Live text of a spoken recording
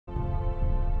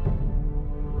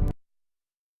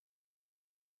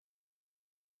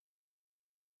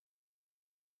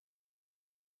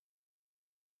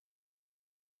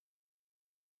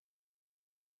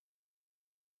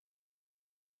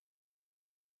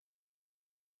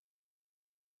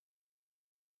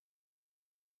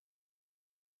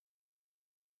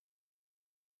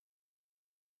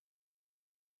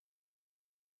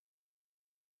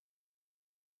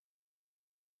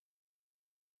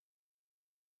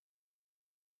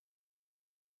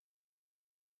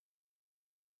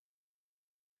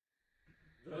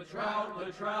The trout in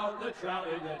the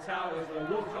towers, the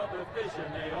wolves got the fish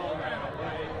and they all ran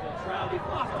away. The trout he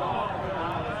flopped off and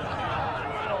I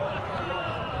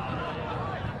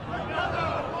was another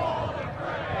wall to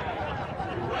pray.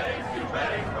 Two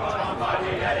weddings brought on by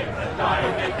beheadings, the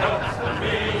dying it comes to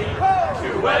me.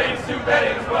 Two weddings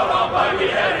brought on by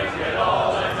beheadings, yet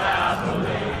all is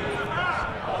happily.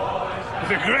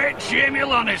 It's a great shame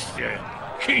you'll honesty.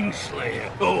 Kingslayer,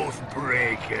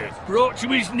 oath-breaker, brought to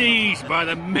his knees by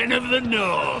the men of the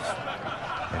North.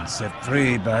 And set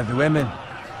free by the women.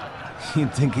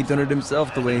 You'd think he'd done it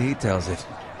himself the way he tells it.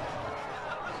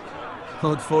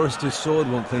 Old Forrester's sword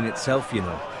won't clean itself, you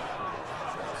know.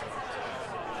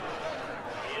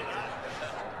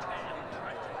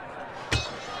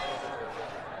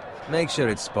 Make sure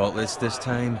it's spotless this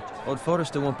time. Old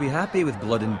Forrester won't be happy with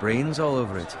blood and brains all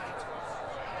over it.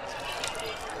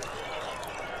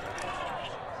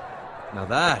 Now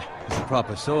that is a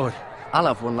proper sword. I'll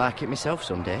have one like it myself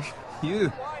someday. You'll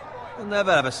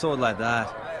never have a sword like that.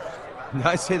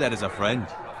 I say that as a friend.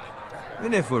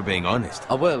 And if we're being honest.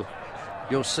 I will.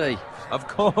 You'll see. Of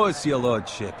course, your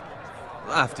lordship.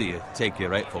 After you take your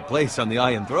rightful place on the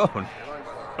Iron Throne.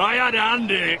 I had a hand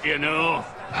in it, you know.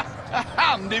 A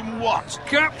hand in what?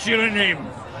 Capturing him.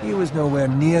 He was nowhere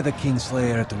near the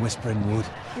Kingslayer at the Whispering Wood.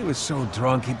 He was so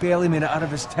drunk he barely made it out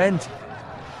of his tent.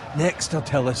 Next, he'll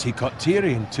tell us he caught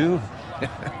Tyrion, too.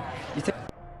 You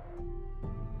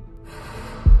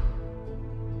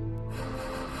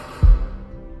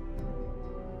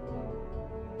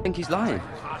think he's lying?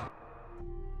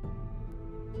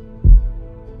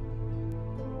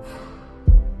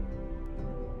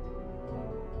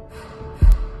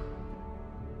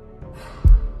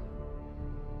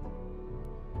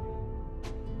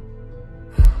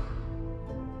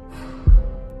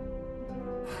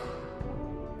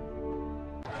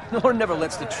 Nor never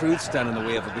lets the truth stand in the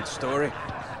way of a good story.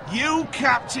 You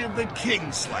captured the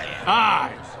Kingslayer?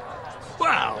 Aye.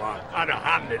 Well, I had a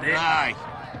hand in it. Aye.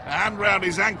 A hand round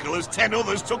his ankle as 10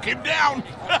 others took him down.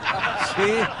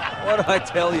 See? What did I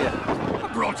tell you? I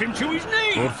brought him to his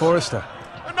knees. Lord Forrester.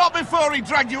 Not before he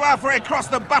dragged you halfway across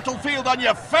the battlefield on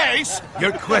your face.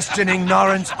 You're questioning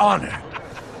Norrin's honor.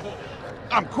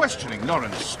 I'm questioning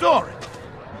Norrin's story,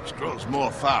 which grows more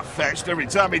far-fetched every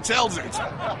time he tells it.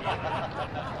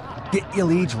 Get your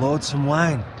liege lord some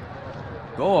wine.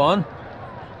 Go on.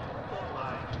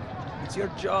 It's your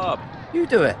job. You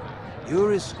do it.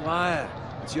 You're his squire.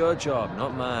 It's your job,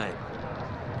 not mine.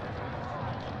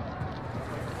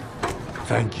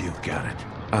 Thank you, Garrett.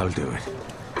 I'll do it.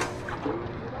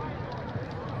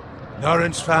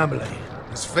 Norrin's family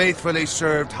has faithfully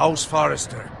served House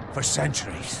Forrester for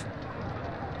centuries.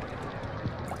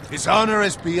 His honor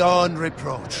is beyond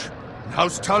reproach, and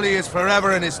House Tully is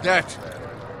forever in his debt.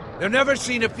 They've never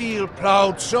seen a field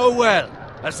ploughed so well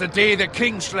as the day the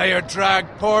Kingslayer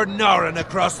dragged poor Norrin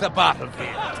across the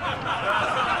battlefield.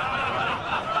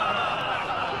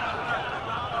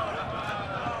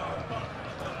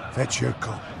 Fetch your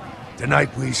cup.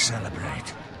 Tonight we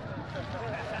celebrate.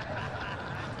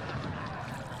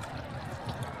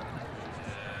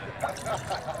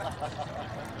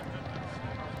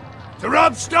 To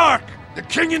Robb Stark, the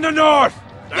King in the North!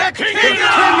 The King in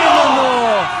the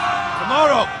North!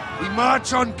 Tomorrow, we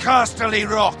march on Casterly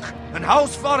Rock, and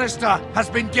House Forrester has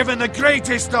been given the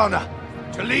greatest honor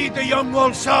to lead the Young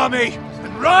Wolf's army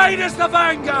and ride as the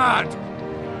vanguard!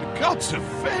 The gods have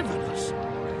favored us.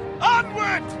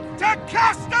 Onward to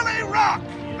Casterly Rock!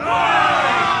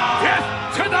 Aye!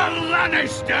 Death to the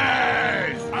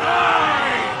Lannisters!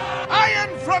 Aye!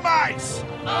 Iron from ice!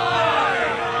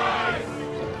 Aye!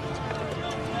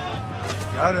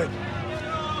 Got it.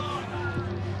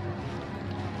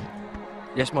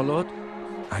 Yes, my lord?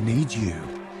 I need you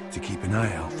to keep an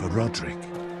eye out for Roderick.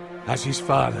 As his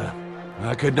father,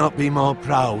 I could not be more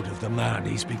proud of the man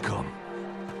he's become.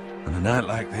 On a night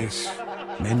like this,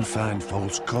 men find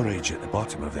false courage at the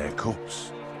bottom of their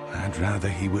cups. I'd rather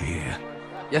he were here.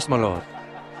 Yes, my lord.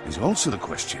 There's also the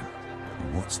question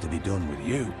of what's to be done with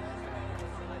you.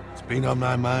 It's been on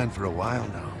my mind for a while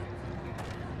now.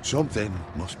 Something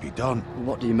must be done.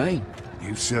 What do you mean?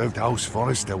 You've served House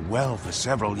Forrester well for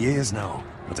several years now,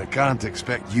 but I can't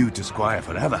expect you to squire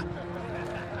forever.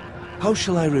 How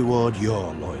shall I reward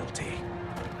your loyalty?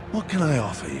 What can I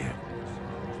offer you?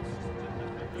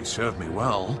 You served me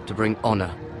well. To bring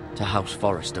honor to House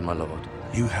Forrester, my lord.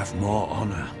 You have more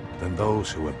honor than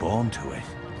those who were born to it.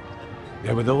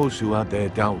 There were those who had their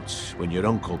doubts when your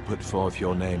uncle put forth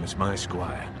your name as my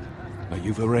squire. But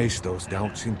you've erased those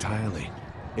doubts entirely.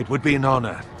 It would be an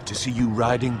honor to see you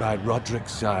riding by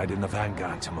Roderick's side in the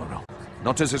vanguard tomorrow.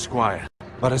 Not as a squire,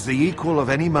 but as the equal of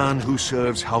any man who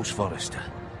serves House Forrester.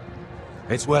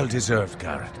 It's well deserved,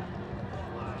 Garrett.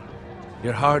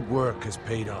 Your hard work has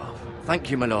paid off. Thank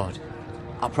you, my lord.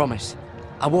 I promise.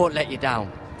 I won't let you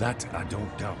down. That I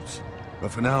don't doubt.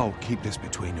 But for now, keep this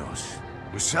between us.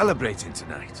 We're celebrating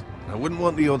tonight. I wouldn't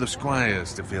want the other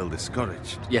squires to feel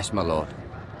discouraged. Yes, my lord.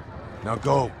 Now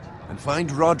go, and find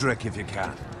Roderick if you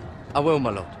can. I will,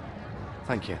 my lord.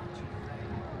 Thank you.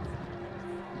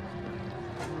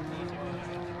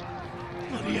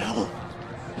 Bloody hell.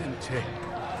 Empty.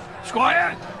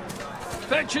 Squire!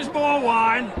 Fetch us more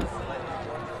wine!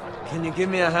 Can you give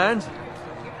me a hand?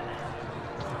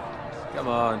 Come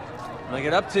on. Make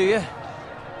it up to you.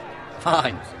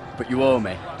 Fine, but you owe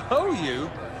me. Oh, you?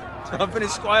 I've been a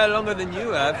squire longer than you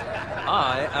have.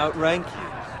 I outrank you.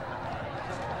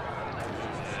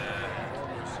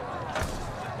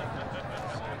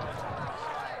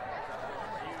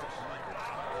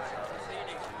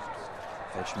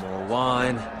 Fetch more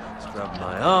wine, scrub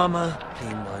my armor,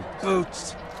 clean my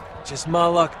boots. Just my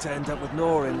luck to end up with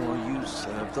Norin while you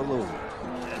serve the Lord.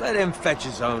 Let him fetch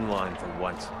his own wine for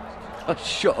once. Oh,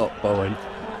 shut up, Bowen.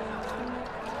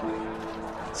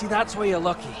 See, that's where you're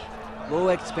lucky. Low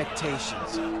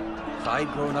expectations. If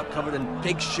I'd grown up covered in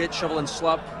pig shit, shovel and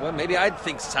slop, well, maybe I'd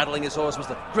think saddling his horse was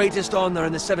the greatest honor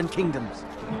in the Seven Kingdoms.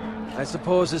 I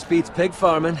suppose this beats pig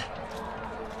farming.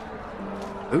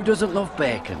 Who doesn't love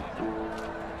bacon?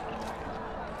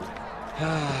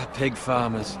 Ah, pig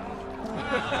farmers.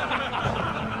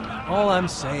 All I'm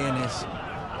saying is,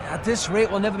 at this rate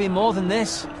we'll never be more than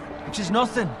this, which is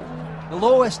nothing. The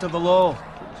lowest of the low.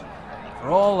 For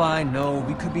all I know,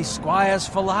 we could be squires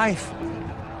for life.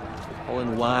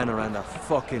 Pulling wine around a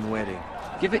fucking wedding.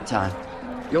 Give it time.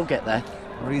 You'll get there.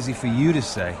 More easy for you to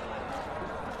say.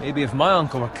 Maybe if my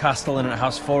uncle were castellan at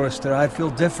House Forrester, I'd feel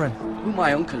different. Who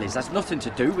my uncle is, that's nothing to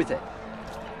do with it.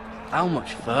 How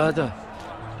much further?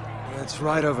 It's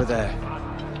right over there.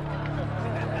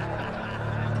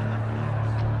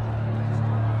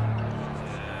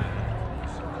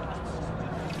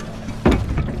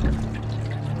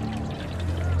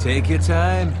 Take your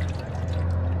time.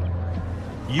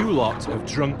 You lot have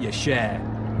drunk your share.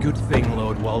 Good thing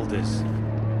Lord Walder's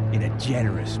in a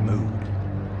generous mood.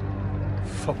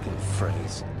 Fucking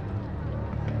phrase.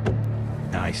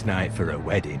 Nice night for a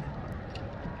wedding.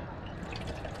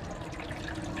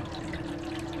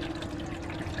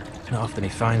 Not often he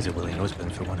finds a willing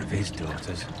husband for one of his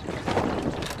daughters.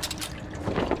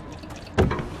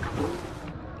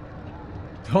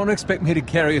 Don't expect me to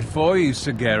carry it for you,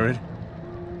 Sir Garrett.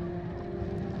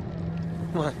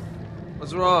 What?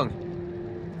 What's wrong?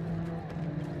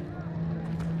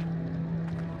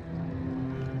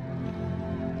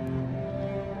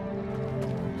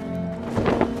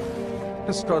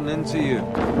 What's gotten into you?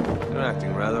 You're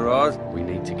acting rather odd. We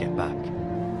need to get back.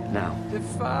 Now. They're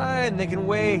fine, they can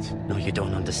wait. No, you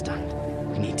don't understand.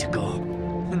 We need to go.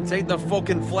 And take the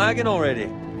fucking flagon already.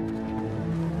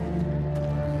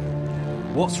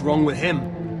 What's wrong with him?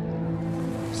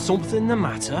 Something the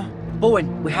matter?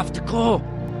 Bowen, we have to go.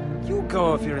 You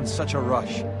go if you're in such a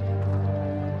rush.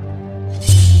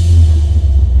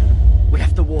 We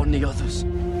have to warn the others.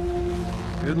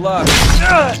 Good luck.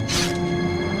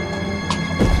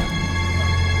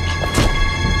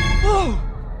 Oh!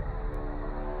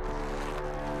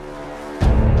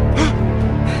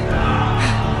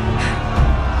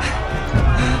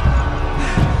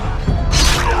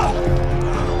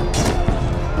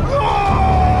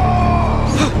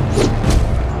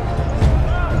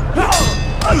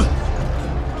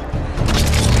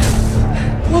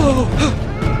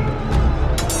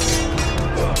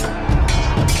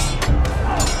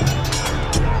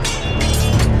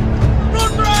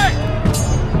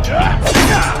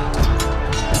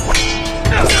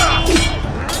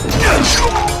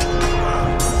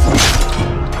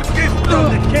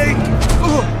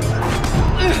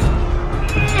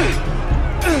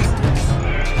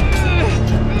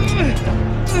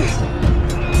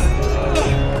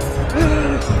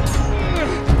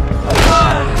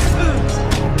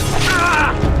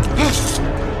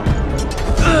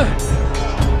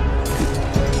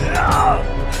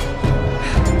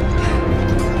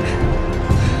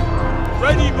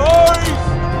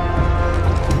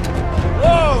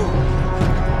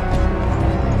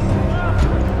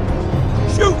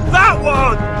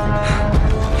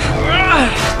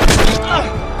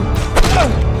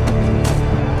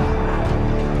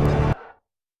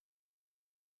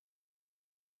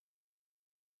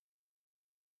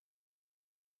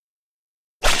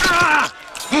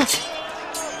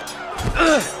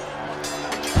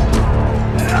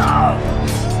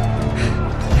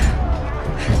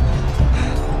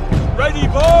 Ready,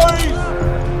 boys!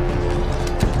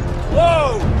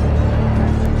 Whoa!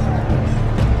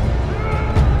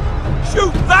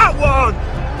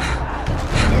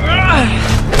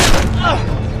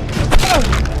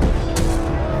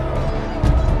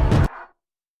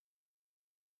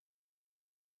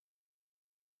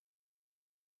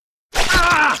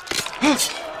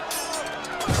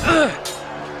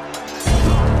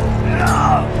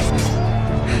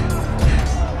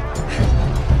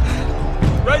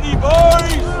 Easy,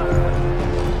 boys!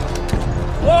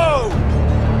 Whoa!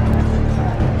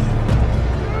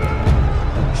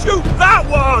 Shoot that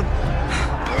one!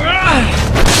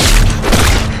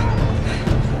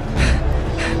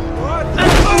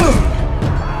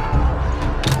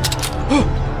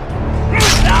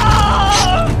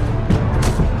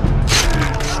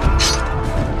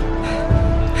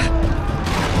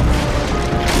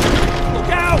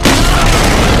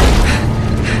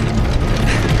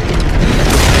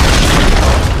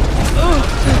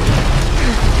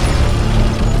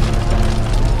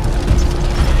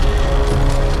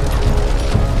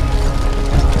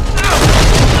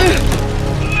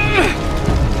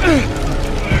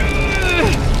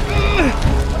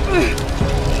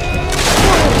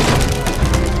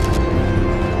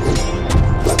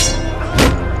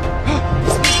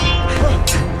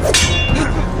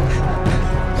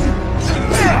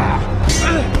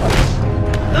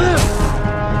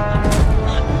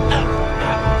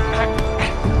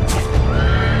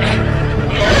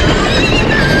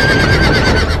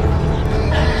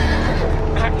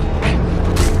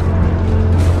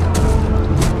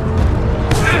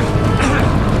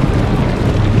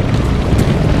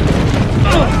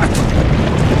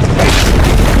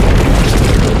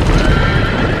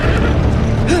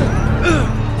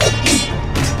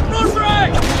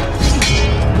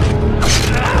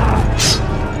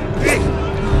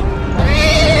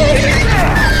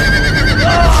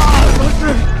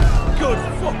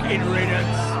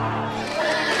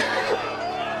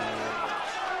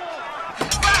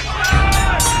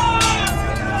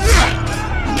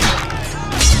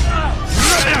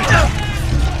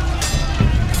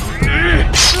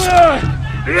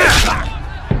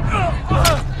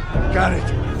 Garrett,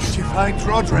 did you find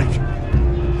Roderick?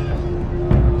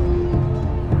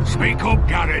 Speak up,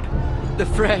 Garrett. The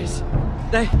Freys.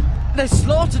 They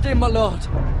slaughtered him, my lord.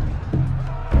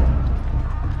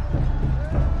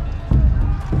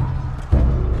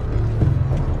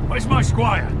 Where's my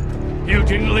squire? You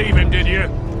didn't leave him, did you?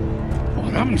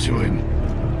 What happened to him?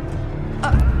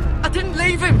 I didn't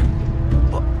leave him,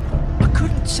 but I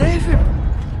couldn't save him.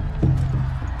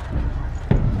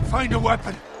 Find a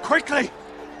weapon, quickly!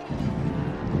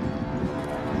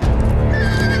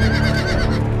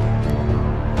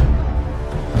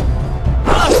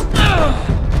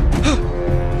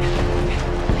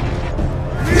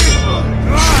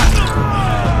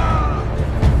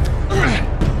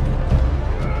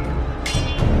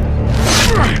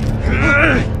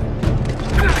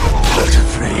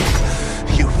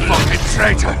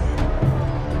 Traitor!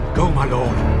 Go, my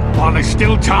lord, while there's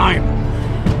still time.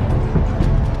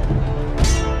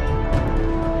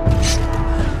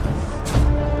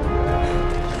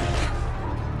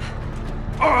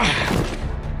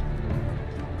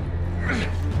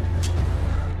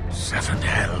 Seven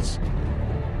hells.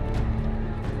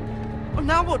 Well,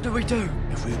 now what do we do?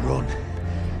 If we run,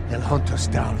 they'll hunt us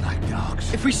down like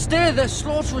dogs. If we stay, they'll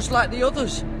slaughter us like the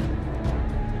others.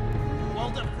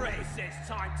 Walder Frey says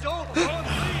time. Don't run,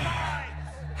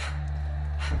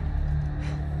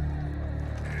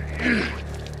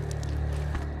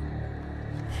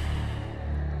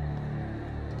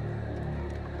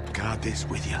 Guard this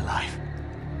with your life.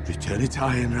 Return it to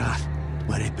Ironrath,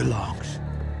 where it belongs.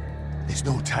 There's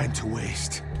no time to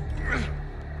waste.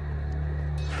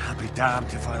 I'll be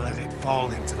damned if I let it fall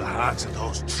into the hands of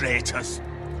those traitors.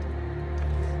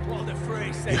 Walder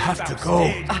Frey says You have to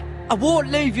go. I won't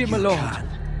leave you, my lord. Can,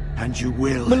 and you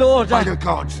will. My lord, By the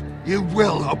gods, you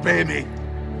will obey me.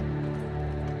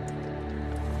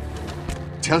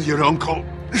 Tell your uncle.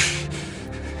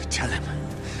 Tell him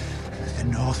the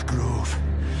North Grove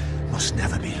must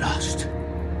never be lost.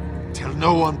 Tell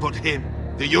no one but him.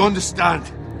 Do you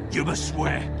understand? You must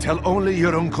swear. Tell only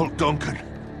your Uncle Duncan.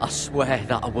 I swear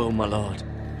that I will, my lord.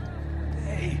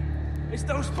 Hey, it's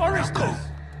those foresters. Go.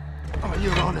 On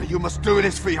your honor, you must do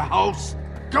this for your house.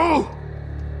 Go!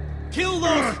 Kill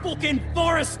those fucking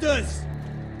foresters!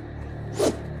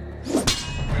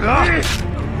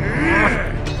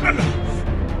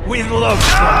 With love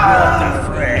from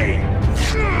Walder Frey.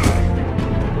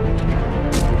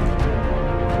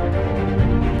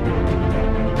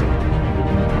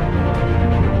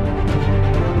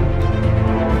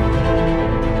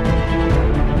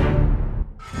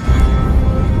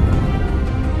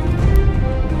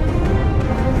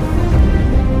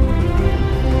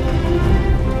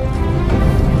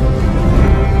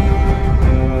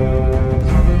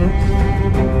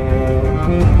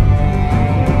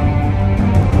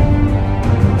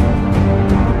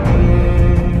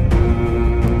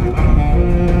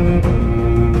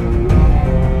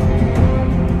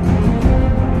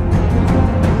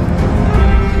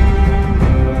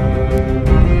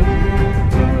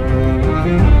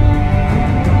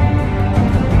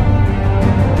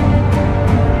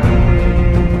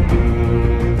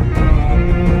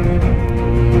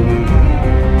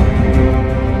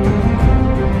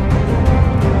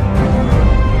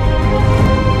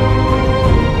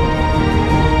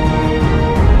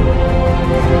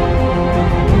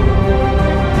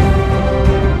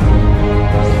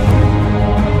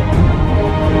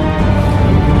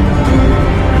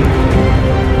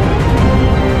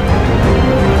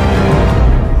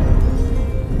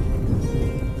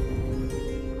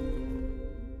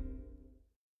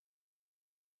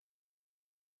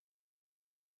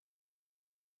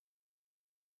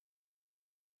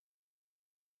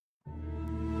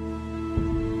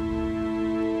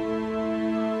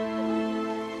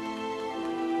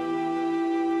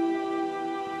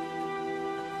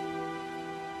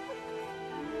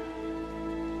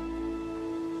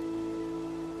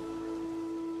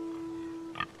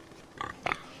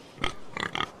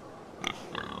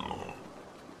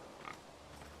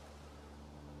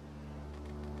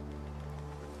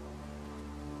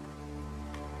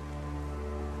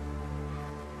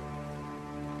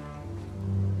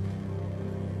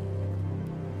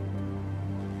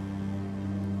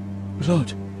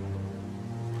 Blood.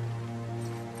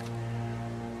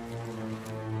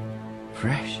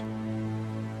 Fresh.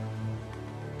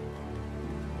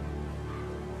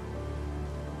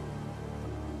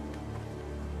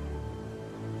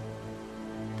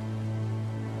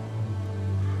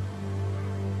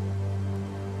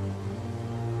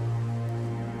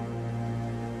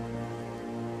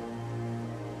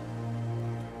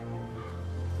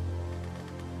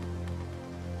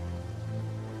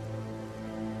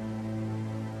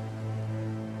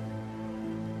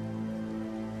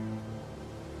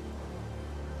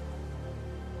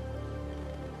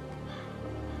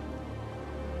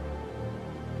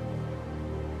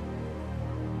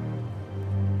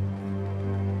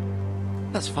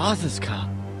 That's Father's car.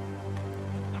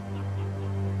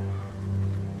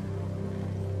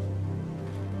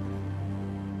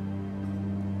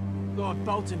 Lord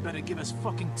Bolton better give us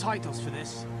fucking titles for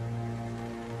this.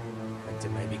 Winter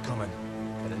may be coming,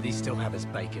 but at least still have his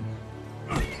bacon.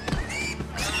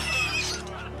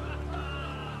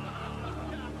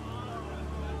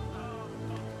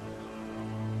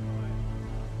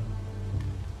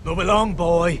 Move along,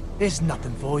 boy. There's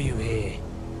nothing for you here.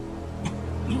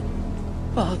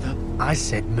 Father, I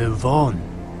said move on.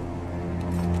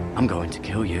 I'm going to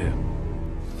kill you.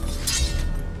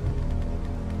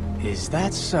 Is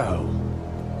that so?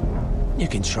 You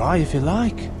can try if you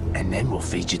like, and then we'll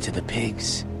feed you to the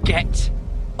pigs. Get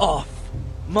off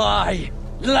my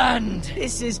land!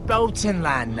 This is Bolton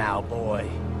land now, boy.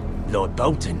 Lord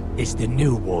Bolton is the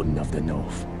new Warden of the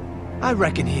North. I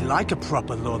reckon he'd like a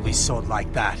proper lordly sword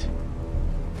like that.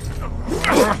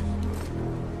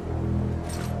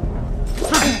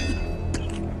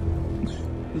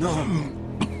 No.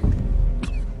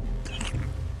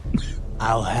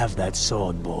 I'll have that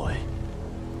sword, boy.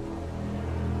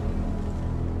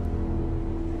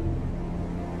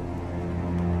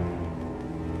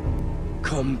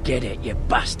 Come get it, you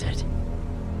bastard.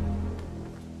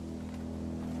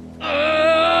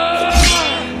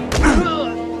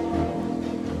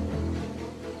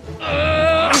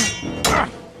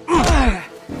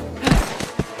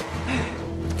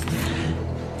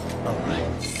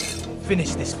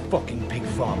 Finish this fucking pig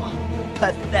farmer.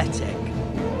 Pathetic.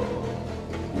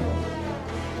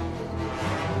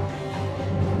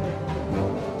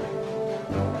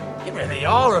 You really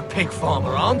are a pig farmer,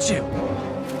 aren't you?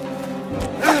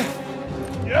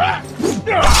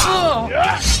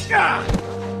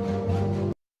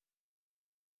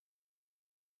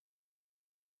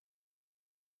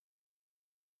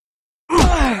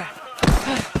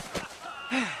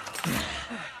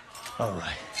 All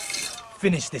right.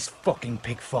 Finish this fucking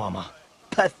pig farmer.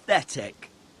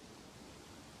 Pathetic.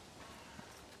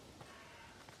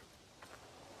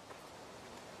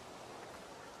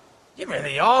 You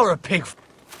really are a pig.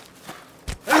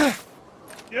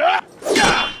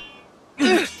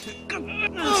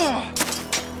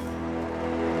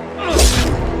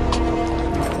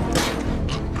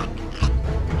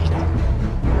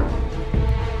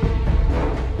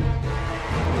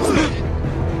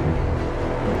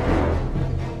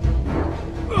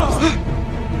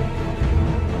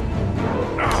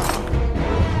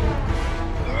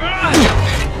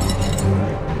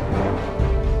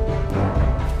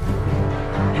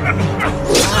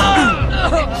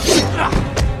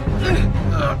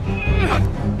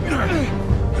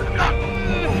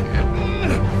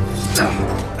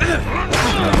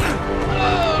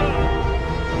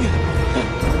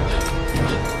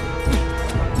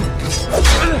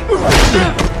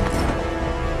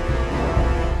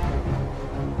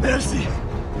 Mercy!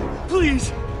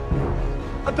 Please!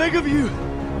 I beg of you!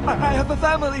 I have a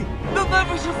family! They'll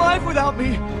never survive without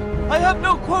me! I have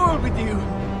no quarrel with you!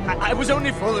 I was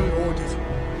only following orders.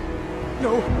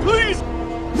 No, please!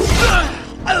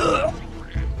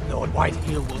 Lord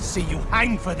Whitehill will see you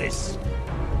hang for this.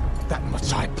 That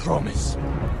much I promise.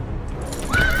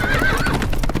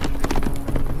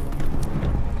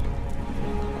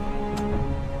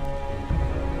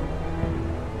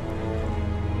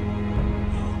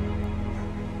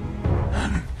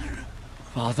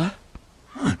 Father?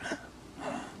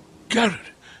 Garrett,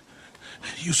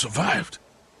 you survived.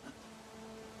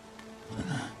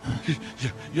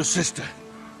 Your sister.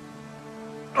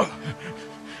 Oh,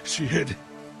 she hid.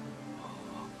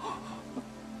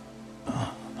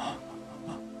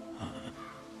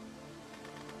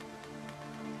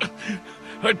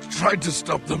 I tried to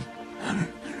stop them.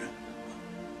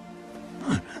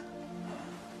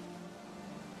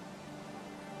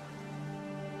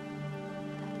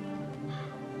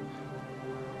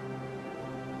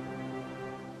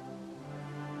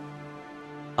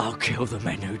 I'll kill the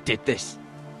men who did this.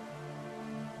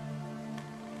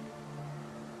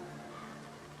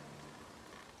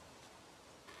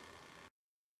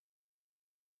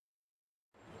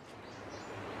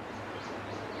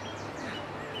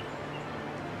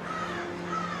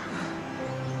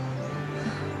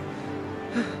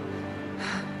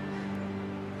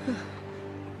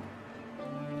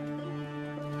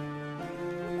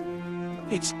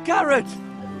 It's Garrett!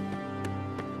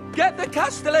 Get the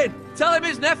Castellan! Tell him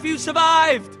his nephew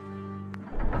survived!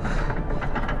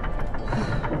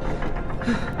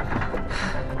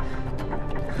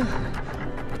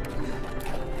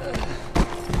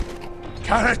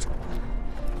 Garrett!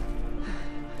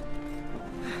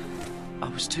 I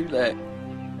was too late.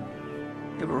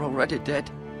 They were already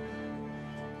dead.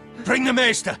 Bring the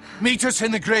Maester! Meet us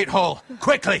in the Great Hall!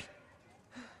 Quickly!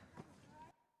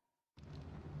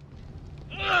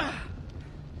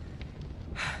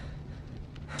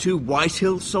 Two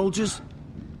Whitehill soldiers?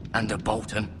 And a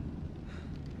Bolton.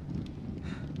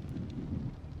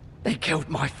 They killed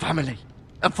my family.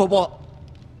 And for what?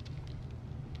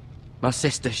 My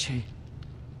sister, she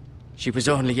was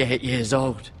only 8 years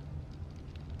old.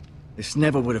 This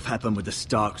never would have happened with the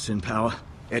Starks in power.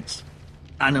 It's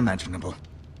unimaginable.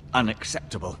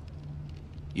 Unacceptable.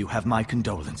 You have my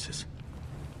condolences.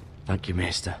 Thank you,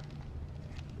 Maester.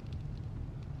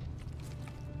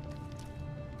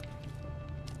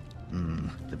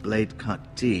 The blade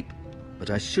cut deep, but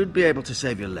I should be able to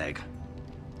save your leg.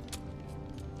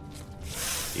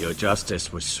 Your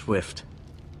justice was swift.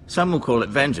 Some will call it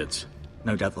vengeance.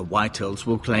 No doubt the Whitehills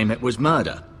will claim it was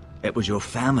murder. It was your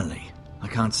family. I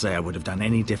can't say I would have done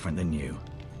any different than you.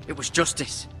 It was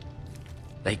justice.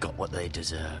 They got what they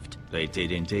deserved. They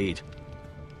did indeed.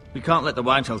 We can't let the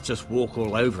Whitehills just walk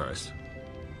all over us.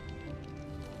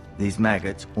 These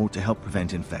maggots ought to help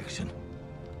prevent infection.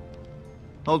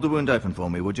 Hold the wound open for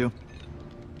me, would you?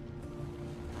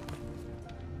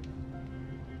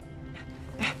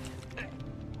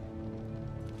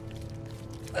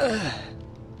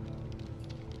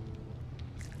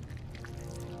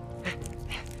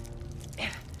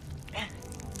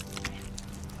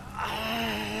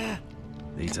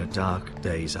 These are dark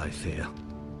days, I fear.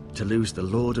 To lose the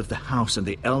lord of the house and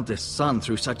the eldest son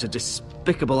through such a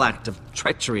despicable act of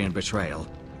treachery and betrayal.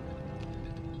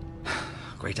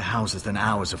 Greater houses than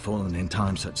ours have fallen in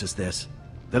times such as this.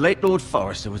 The late Lord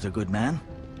Forrester was a good man.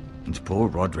 And poor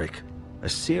Roderick. A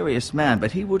serious man,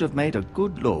 but he would have made a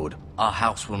good lord. Our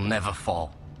house will never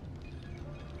fall.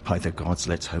 By the gods,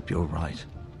 let's hope you're right.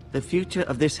 The future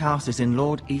of this house is in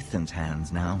Lord Ethan's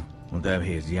hands now, although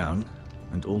he is young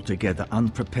and altogether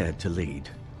unprepared to lead.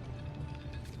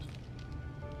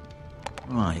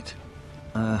 Right.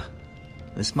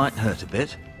 This might hurt a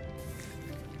bit.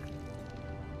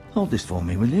 Hold this for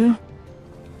me, will you?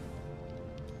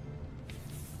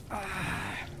 I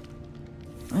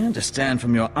understand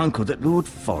from your uncle that Lord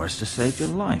Forrester saved your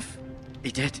life.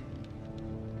 He did.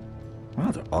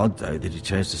 Rather odd, though, that he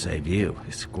chose to save you,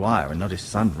 his squire, and not his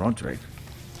son Roderick.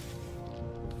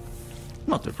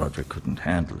 Not that Roderick couldn't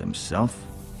handle himself.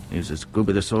 He was as good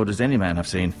with a sword as any man I've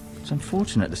seen. It's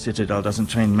unfortunate the Citadel doesn't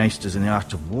train maesters in the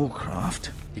art of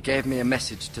warcraft. He gave me a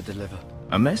message to deliver.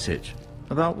 A message?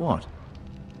 About what?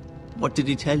 What did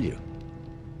he tell you?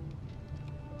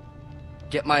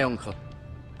 Get my uncle.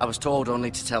 I was told only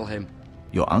to tell him.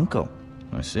 Your uncle?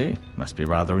 I see. Must be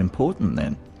rather important,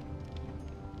 then.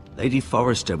 Lady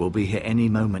Forrester will be here any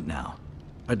moment now.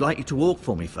 I'd like you to walk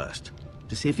for me first,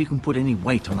 to see if you can put any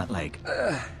weight on that leg.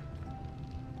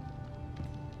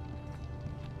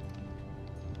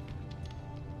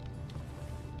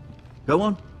 Go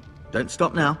on. Don't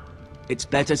stop now. It's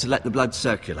better to let the blood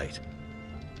circulate.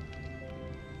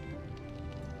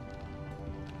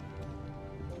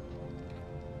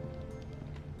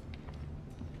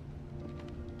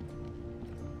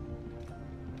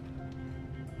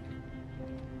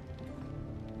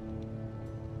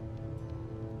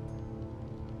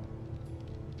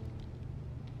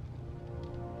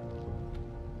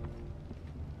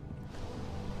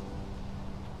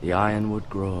 The Ironwood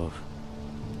Grove.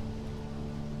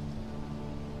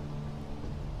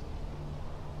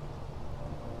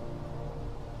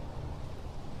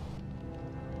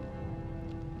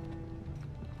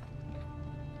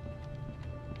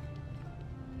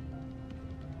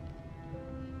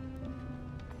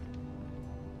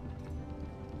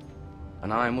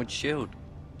 An ironwood shield.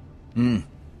 The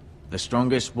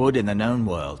strongest wood in the known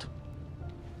world.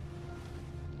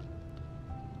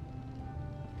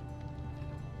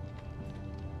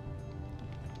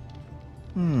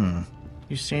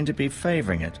 You seem to be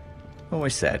favoring it.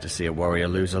 Always sad to see a warrior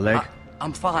lose a leg.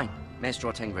 I'm fine, Maester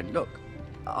Ortengren. Look,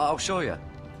 I'll show you.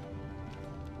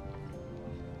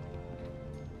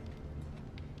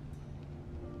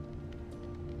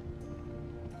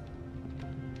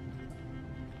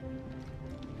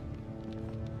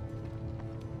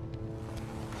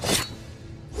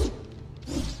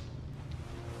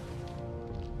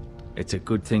 It's a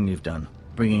good thing you've done,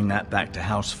 bringing that back to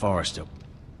House Forrester.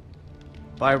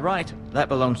 By right, that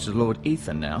belongs to Lord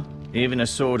Ethan now. Even a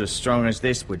sword as strong as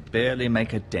this would barely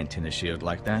make a dent in a shield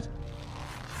like that.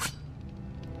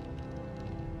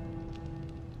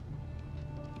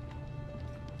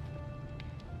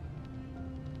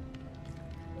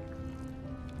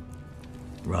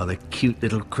 Rather cute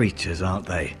little creatures, aren't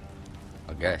they?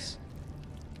 I guess.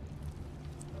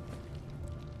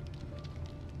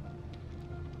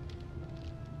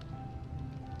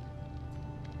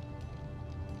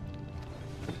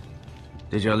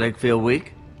 Did your leg feel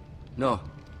weak? No.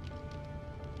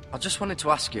 I just wanted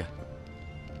to ask you.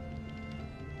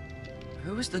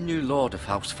 Who is the new Lord of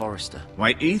House Forrester?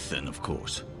 Why, Ethan, of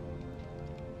course.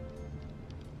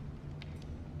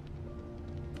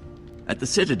 At the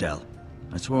Citadel,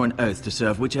 I swore an oath to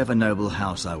serve whichever noble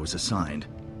house I was assigned.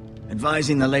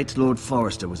 Advising the late Lord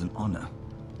Forrester was an honor.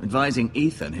 Advising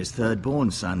Ethan, his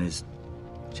third-born son, is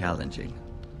challenging.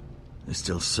 There's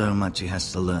still so much he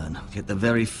has to learn, yet the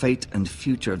very fate and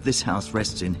future of this house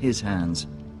rests in his hands.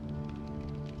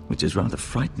 Which is rather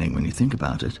frightening when you think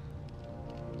about it.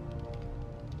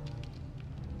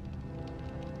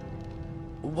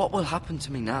 What will happen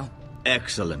to me now?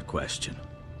 Excellent question.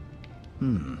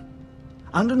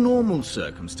 Under normal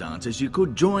circumstances, you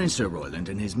could join Sir Royland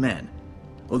and his men.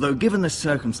 Although given the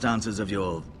circumstances of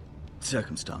your...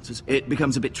 circumstances, it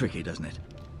becomes a bit tricky, doesn't it?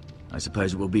 I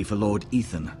suppose it will be for Lord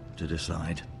Ethan to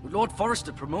decide. Lord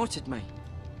Forrester promoted me.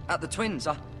 At the Twins,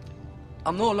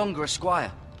 I'm no longer a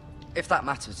squire, if that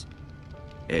matters.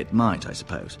 It might, I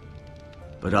suppose.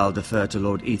 But I'll defer to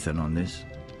Lord Ethan on this.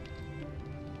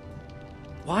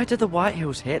 Why do the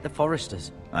Whitehills hate the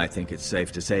Forresters? I think it's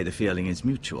safe to say the feeling is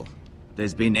mutual.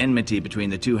 There's been enmity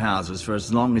between the two houses for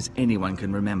as long as anyone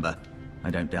can remember. I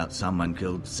don't doubt someone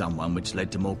killed someone, which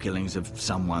led to more killings of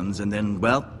someones, and then,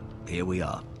 well, here we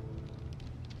are.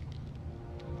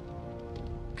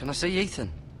 Can I see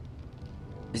Ethan?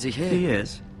 Is he here? He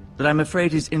is, but I'm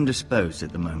afraid he's indisposed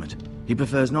at the moment. He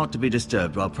prefers not to be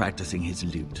disturbed while practicing his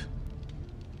lute.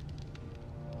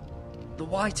 The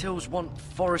Whitehills want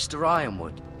Forrester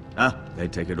Ironwood.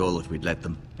 They'd take it all if we'd let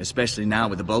them, especially now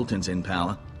with the Boltons in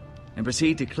power, and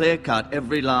proceed to clear-cut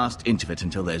every last inch of it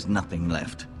until there's nothing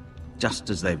left, just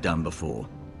as they've done before.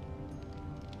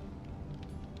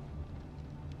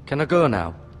 Can I go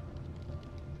now?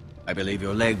 I believe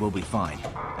your leg will be fine.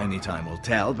 Only time will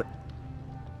tell, but...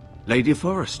 Lady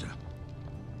Forrester.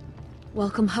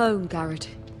 Welcome home, Garrett.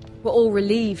 We're all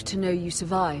relieved to know you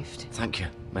survived. Thank you,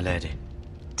 my lady.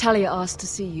 Talia asked to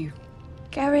see you.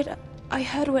 Garrett, I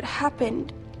heard what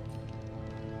happened.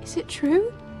 Is it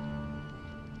true?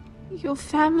 Your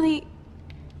family...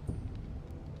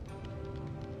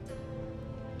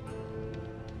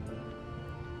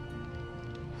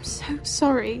 I'm so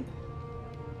sorry.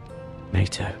 Me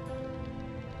too.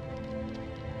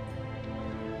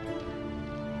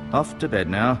 Off to bed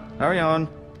now. Hurry on.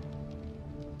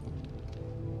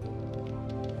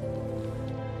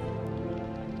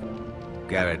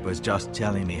 Garrett was just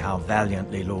telling me how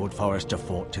valiantly Lord Forrester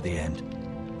fought to the end,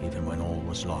 even when all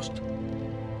was lost.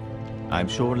 I'm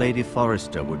sure Lady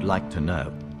Forrester would like to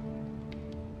know.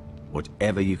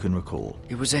 Whatever you can recall.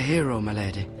 He was a hero, my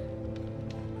lady.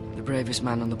 The bravest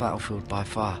man on the battlefield by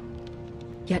far.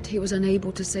 Yet he was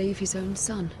unable to save his own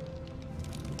son.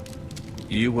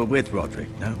 You were with Roderick,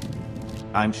 no?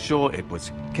 I'm sure it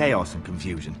was chaos and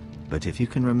confusion, but if you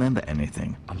can remember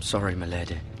anything... I'm sorry, my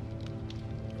lady.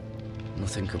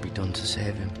 Nothing could be done to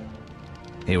save him.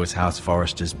 He was House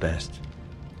Forrester's best.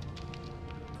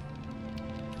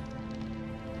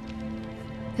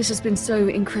 This has been so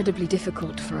incredibly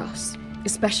difficult for us,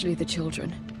 especially the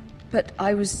children. But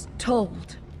I was told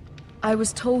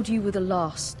you were the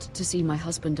last to see my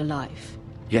husband alive.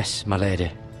 Yes, my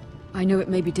lady. I know it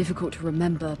may be difficult to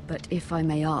remember, but if I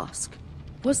may ask,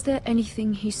 was there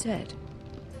anything he said?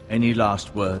 Any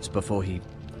last words before he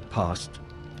passed?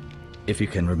 If you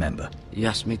can remember. He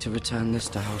asked me to return this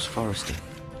to House Forrester.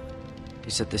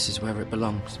 He said this is where it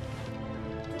belongs.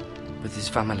 With his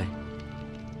family.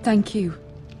 Thank you,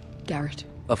 Garrett.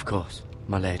 Of course,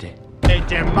 my lady. It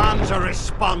demands a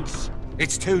response.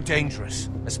 It's too dangerous,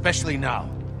 especially now.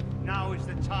 Now is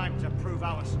the time to prove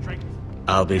our strength.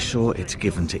 I'll be sure it's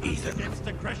given to Ethan. Against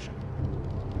aggression.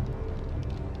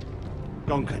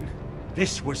 Duncan,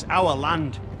 this was our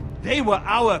land. They were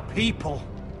our people.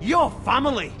 Your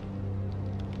family.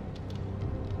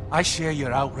 I share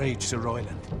your outrage, Sir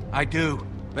Royland. I do.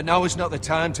 But now is not the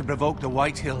time to provoke the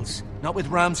Whitehills. Not with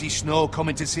Ramsay Snow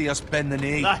coming to see us bend the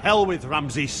knee. The hell with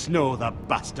Ramsay Snow, the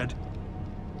bastard.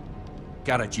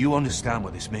 Garrett, you understand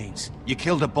what this means. You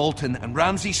killed a Bolton, and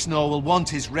Ramsay Snow will want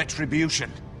his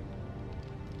retribution.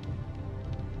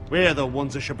 We're the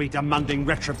ones that should be demanding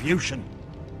retribution.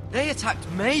 They attacked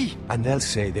me! And they'll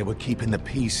say they were keeping the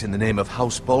peace in the name of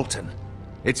House Bolton.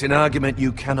 It's an argument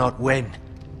you cannot win.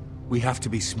 We have to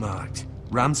be smart.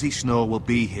 Ramsay Snow will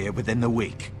be here within the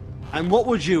week. And what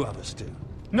would you have us do?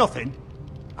 Nothing?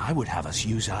 I would have us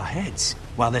use our heads,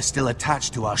 while they're still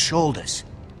attached to our shoulders.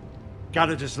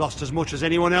 Garrett has lost as much as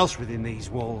anyone else within these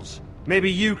walls.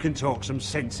 Maybe you can talk some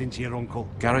sense into your uncle.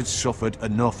 Garrett's suffered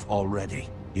enough already.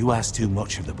 You ask too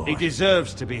much of the boy. He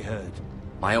deserves to be heard.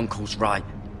 My uncle's right.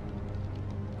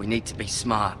 We need to be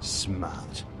smart.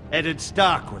 Smart. Eddard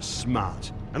Stark was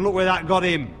smart. And look where that got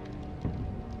him.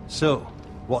 So,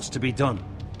 what's to be done?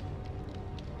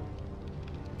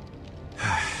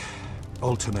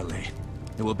 Ultimately,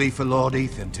 it will be for Lord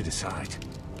Ethan to decide.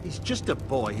 He's just a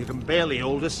boy who can barely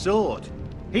hold a sword.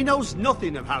 He knows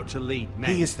nothing of how to lead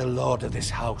men. He is the lord of this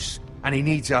house, and he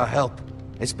needs our help.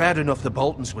 It's bad enough the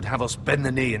Boltons would have us bend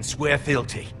the knee and swear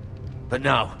fealty. But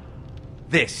now,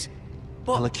 this.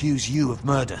 I'll accuse you of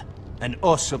murder, and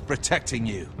us of protecting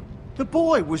you. The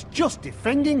boy was just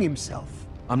defending himself.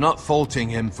 I'm not faulting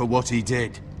him for what he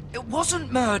did. It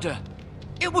wasn't murder.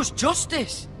 It was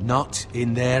justice. Not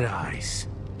in their eyes.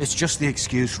 It's just the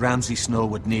excuse Ramsay Snow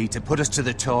would need to put us to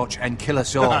the torch and kill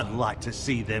us all. I'd like to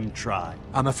see them try.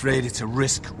 I'm afraid it's a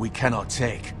risk we cannot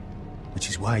take, which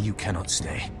is why you cannot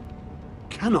stay.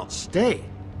 Cannot stay?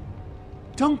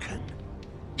 Duncan?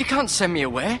 You can't send me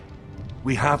away.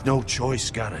 We have no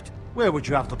choice, Garrett. Where would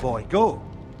you have the boy go?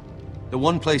 The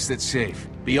one place that's safe,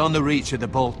 beyond the reach of the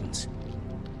Boltons.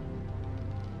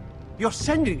 You're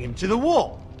sending him to the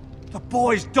wall? The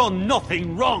boy's done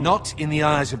nothing wrong! Not in the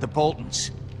eyes of the Boltons.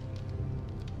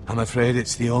 I'm afraid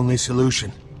it's the only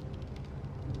solution.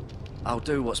 I'll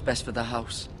do what's best for the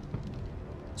house.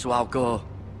 So I'll go.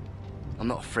 I'm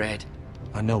not afraid.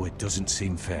 I know it doesn't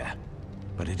seem fair,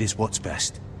 but it is what's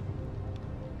best.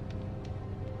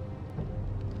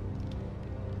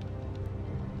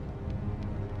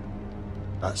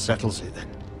 That settles it then.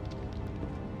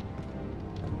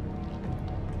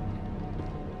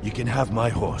 You can have my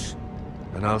horse,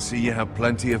 and I'll see you have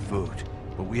plenty of food,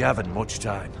 but we haven't much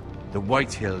time. The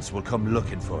White Hills will come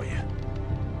looking for you.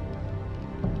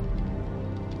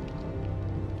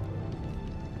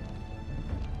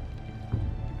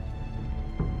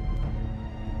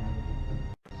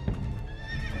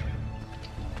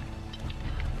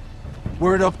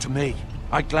 Were it up to me,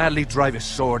 I'd gladly drive a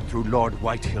sword through Lord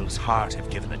Whitehill's heart if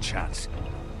given a chance.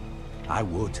 I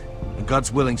would, and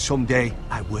God's willing someday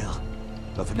I will.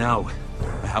 But for now,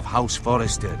 I have House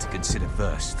Forrester to consider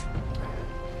first.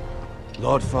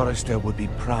 Lord Forrester would be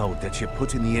proud that you're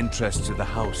putting the interests of the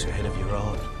house ahead of your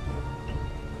own.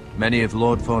 Many of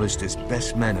Lord Forrester's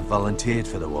best men have volunteered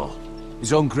for the war.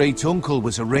 His own great-uncle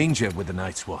was a ranger with the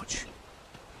Night's Watch.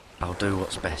 I'll do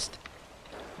what's best.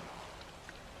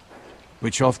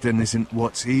 Which often isn't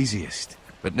what's easiest,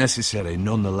 but necessary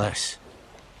nonetheless.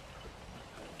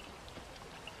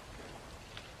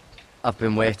 I've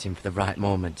been waiting for the right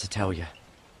moment to tell you.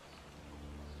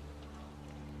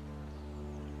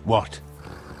 What?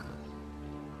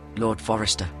 Lord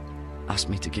Forrester asked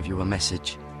me to give you a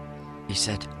message. He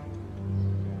said,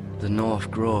 the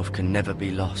North Grove can never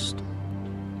be lost.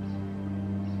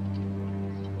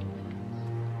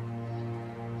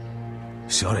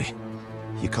 Sorry,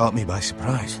 you caught me by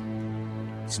surprise.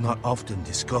 It's not often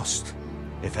discussed,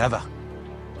 if ever.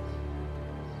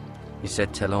 He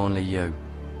said tell only you.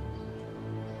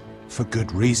 For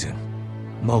good reason.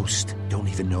 Most don't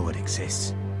even know it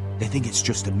exists. They think it's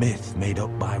just a myth made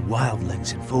up by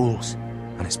wildlings and fools,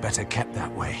 and it's better kept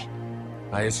that way.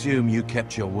 I assume you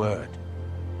kept your word.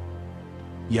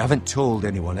 You haven't told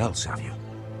anyone else, have you?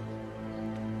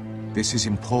 This is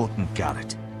important,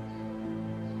 Garrett.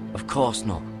 Of course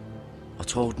not. I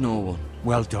told no one.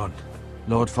 Well done.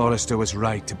 Lord Forrester was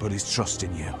right to put his trust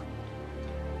in you.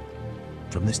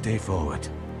 From this day forward,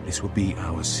 this will be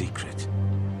our secret.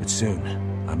 But soon,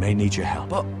 I may need your help.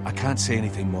 But I can't say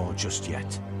anything more just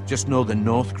yet. Just know the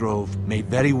North Grove may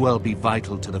very well be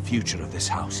vital to the future of this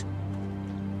house.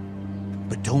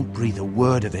 But don't breathe a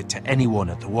word of it to anyone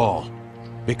at the wall.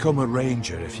 Become a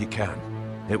ranger if you can.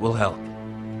 It will help.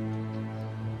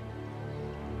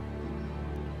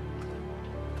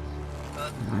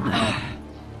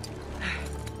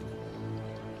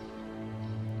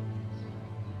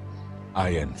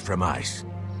 Iron from ice.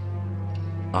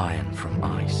 Iron from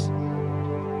ice.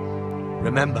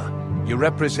 Remember, you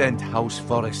represent House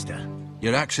Forrester.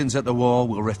 Your actions at the war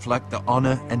will reflect the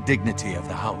honor and dignity of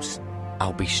the house.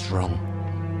 I'll be strong.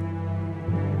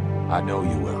 I know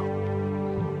you will.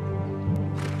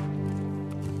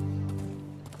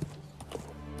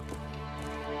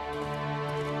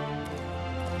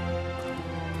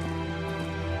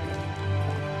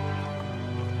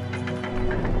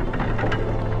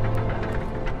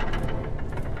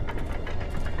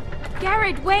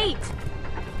 Garrett, wait!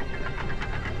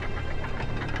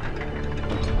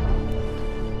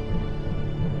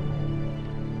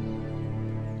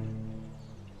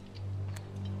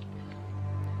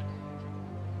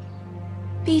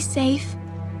 Be safe.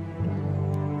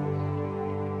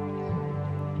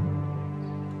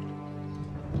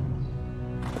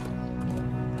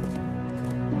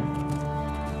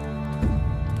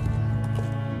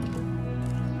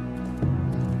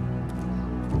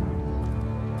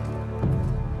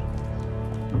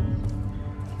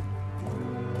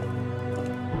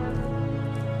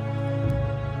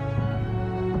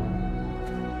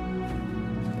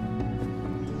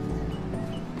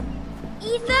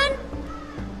 Ethan?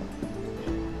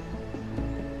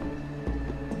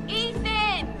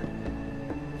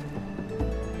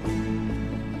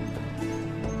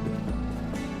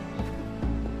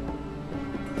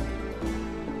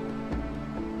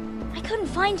 I couldn't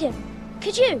find him.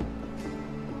 Could you?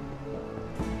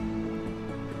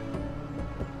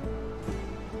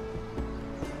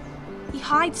 He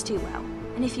hides too well,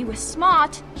 and if he were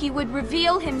smart, he would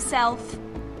reveal himself.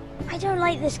 I don't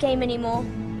like this game anymore.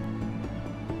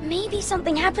 Maybe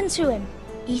something happened to him.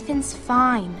 Ethan's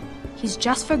fine. He's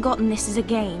just forgotten this is a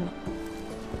game.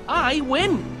 I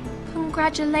win!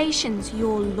 Congratulations,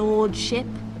 your lordship.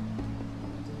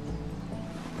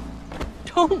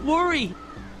 Don't worry.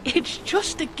 It's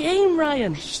just a game,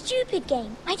 Ryan. Stupid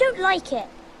game. I don't like it.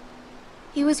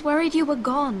 He was worried you were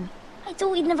gone. I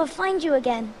thought we'd never find you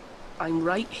again. I'm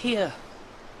right here.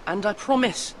 And I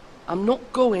promise, I'm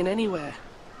not going anywhere.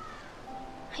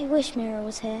 I wish Mira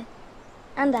was here.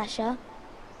 And Asher.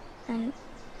 And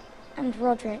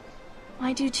Roderick.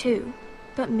 I do too.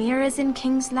 But Mira's in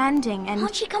King's Landing and...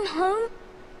 Can't she come home?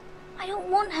 I don't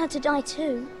want her to die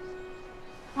too.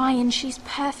 Ryan, she's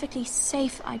perfectly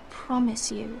safe, I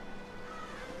promise you.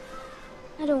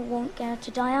 I don't want Garrett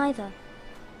to die either.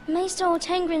 Maester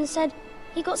Ortengrin said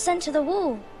he got sent to the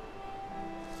wall.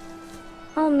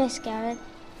 I'll miss Garrett.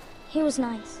 He was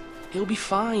nice. He'll be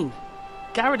fine.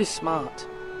 Garrett is smart.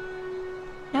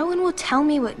 No one will tell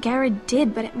me what Garrett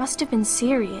did, but it must have been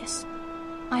serious.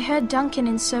 I heard Duncan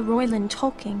and Sir Royland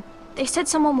talking. They said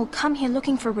someone will come here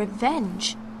looking for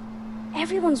revenge.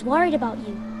 Everyone's worried about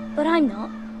you, but I'm not.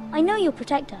 I know you'll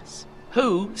protect us.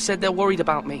 Who said they're worried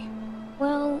about me?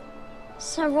 Well,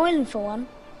 Sir Royland for one.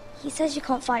 He says you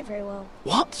can't fight very well.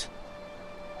 What?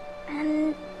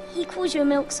 And he calls you a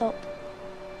milksop.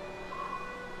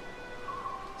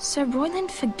 Sir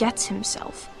Royland forgets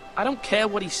himself. I don't care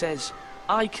what he says.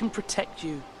 I can protect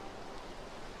you.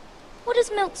 What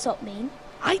does milksop mean?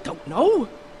 I don't know.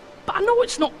 But I know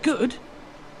it's not good.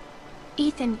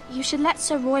 Ethan, you should let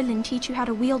Sir Royland teach you how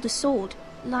to wield a sword.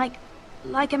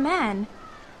 Like a man.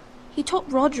 He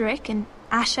taught Roderick and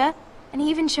Asher, and he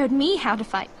even showed me how to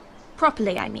fight.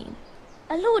 Properly, I mean.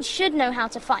 A lord should know how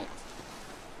to fight.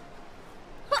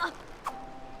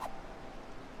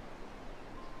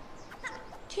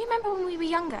 Do you remember when we were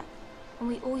younger? When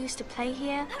we all used to play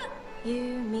here? You,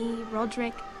 me,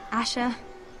 Roderick, Asher.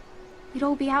 We'd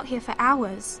all be out here for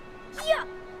hours. Yeah.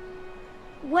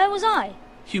 Where was I?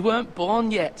 You weren't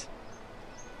born yet.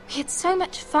 We had so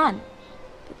much fun.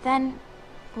 But then,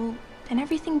 well, then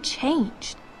everything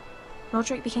changed.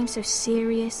 Roderick became so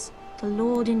serious, the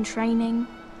Lord in training,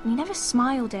 and he never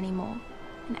smiled anymore.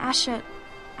 And Asher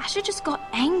just got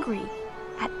angry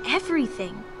at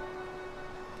everything.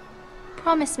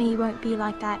 Promise me you won't be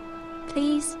like that.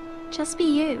 Please, just be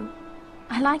you.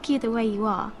 I like you the way you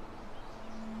are.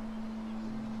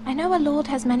 I know a lord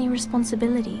has many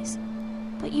responsibilities,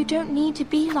 but you don't need to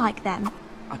be like them.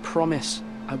 I promise,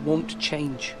 I won't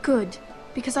change. Good,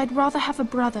 because I'd rather have a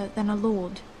brother than a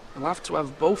lord. I'll have to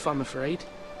have both, I'm afraid.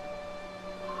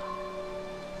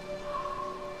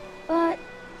 But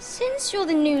since you're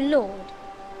the new lord,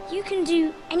 you can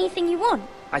do anything you want.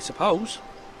 I suppose.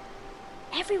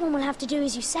 Everyone will have to do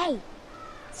as you say.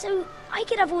 So I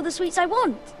could have all the sweets I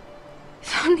want.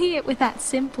 If only it were that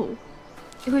simple.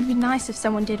 It would be nice if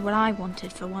someone did what I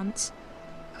wanted for once.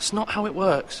 That's not how it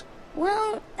works.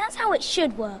 Well, that's how it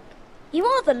should work. You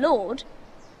are the lord.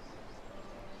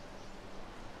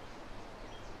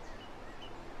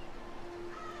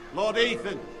 Lord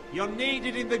Ethan, you're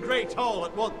needed in the Great Hall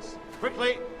at once.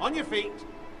 Quickly, on your feet.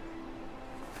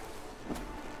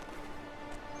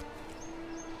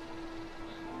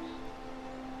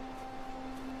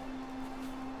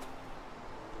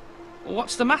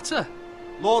 What's the matter?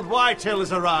 Lord Whitetail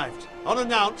has arrived,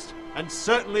 unannounced and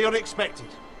certainly unexpected.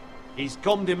 He's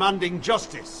come demanding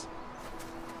justice.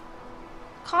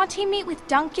 Can't he meet with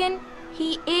Duncan?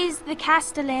 He is the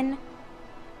Castellan.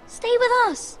 Stay with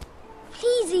us.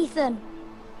 Please, Ethan.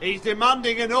 He's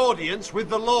demanding an audience with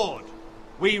the Lord.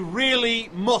 We really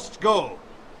must go.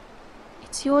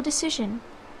 It's your decision.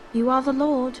 You are the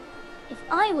Lord. If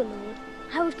I were Lord,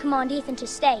 I would command Ethan to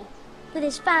stay, with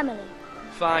his family.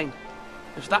 Fine,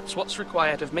 if that's what's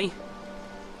required of me.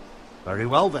 Very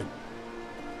well then.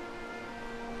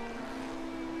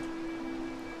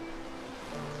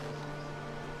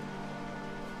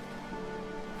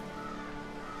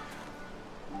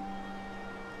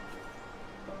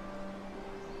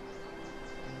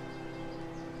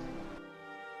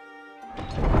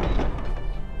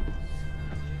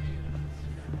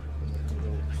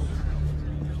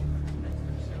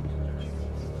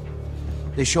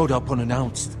 They showed up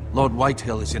unannounced. Lord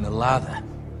Whitehill is in a lather.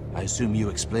 I assume you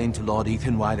explained to Lord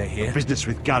Ethan why they're here? Business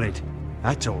with Garrett.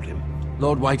 I told him.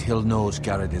 Lord Whitehill knows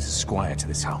Garrett is a squire to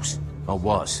this house. Or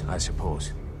was, I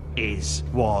suppose.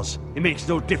 Was. It makes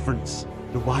no difference.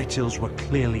 The Whitehills were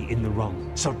clearly in the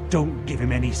wrong, so don't give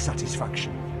him any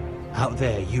satisfaction. Out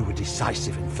there, you were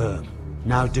decisive and firm.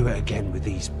 Now do it again with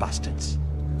these bastards.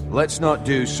 Let's not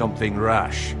do something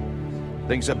rash.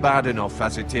 Things are bad enough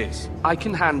as it is. I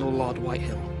can handle Lord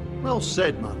Whitehill. Well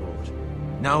said, my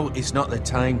lord. Now is not the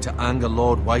time to anger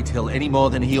Lord Whitehill any more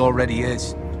than he already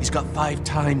is. He's got 5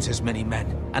 times as many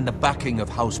men, and the backing of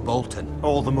House Bolton.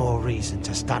 All the more reason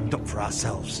to stand up for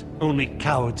ourselves. Only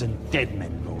cowards and dead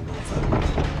men roll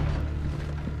over.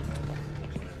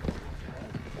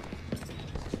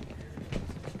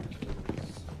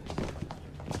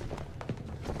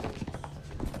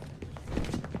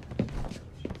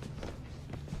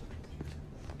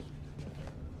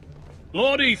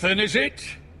 Lord Ethan, is it?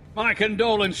 My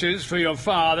condolences for your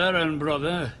father and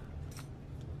brother.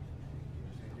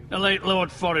 The late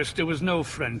Lord Forrester was no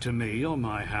friend to me or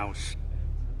my house.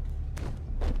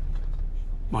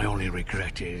 My only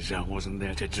regret is I wasn't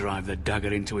there to drive the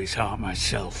dagger into his heart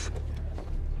myself.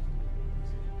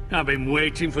 I've been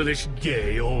waiting for this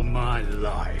day all my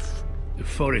life. The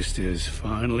Forresters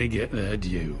finally get their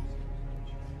due.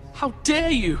 How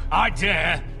dare you? I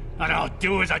dare, and I'll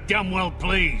do as I damn well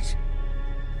please.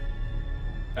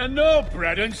 And no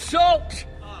bread and salt!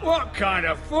 What kind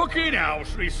of fucking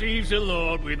house receives a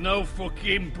lord with no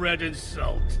fucking bread and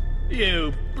salt?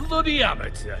 You bloody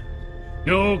amateur.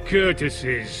 No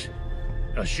courtesies.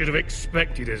 I should have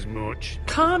expected as much.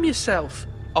 Calm yourself,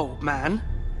 old man.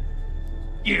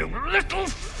 You little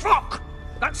fuck!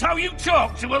 That's how you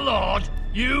talk to a lord?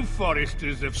 You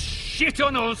Forresters have shit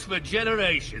on us for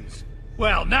generations.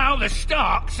 Well, now the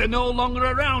Starks are no longer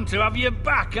around to have your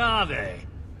back, are they?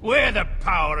 We're the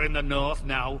power in the north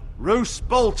now. Roose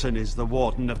Bolton is the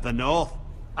Warden of the North.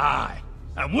 Aye.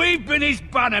 And we've been his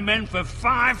bannermen for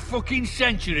 5 fucking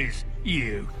centuries,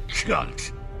 you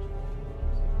cunt.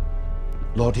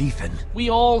 Lord Ethan. We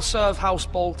all serve House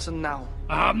Bolton now.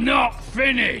 I'm not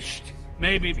finished.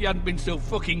 Maybe if you hadn't been so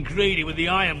fucking greedy with the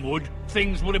ironwood,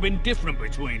 things would have been different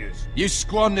between us. You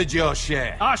squandered your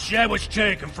share. Our share was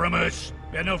taken from us.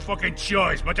 We had no fucking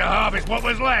choice but to harvest what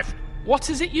was left.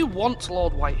 What is it you want,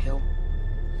 Lord Whitehill?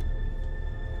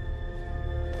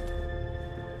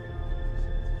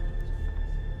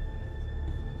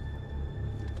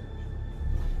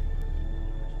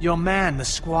 Your man, the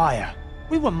squire.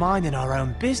 We were minding our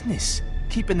own business,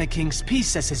 keeping the king's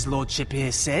peace, as his lordship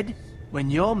here said,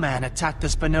 when your man attacked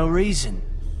us for no reason.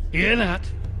 Hear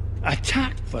that?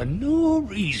 Attacked for no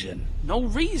reason. No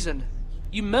reason?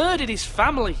 You murdered his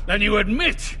family. Then you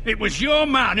admit it was your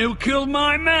man who killed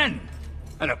my men?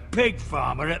 And a pig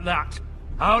farmer at that.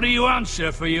 How do you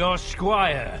answer for your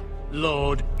squire,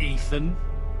 Lord Ethan?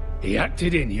 He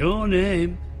acted in your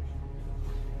name.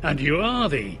 And you are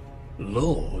the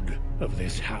lord of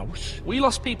this house. We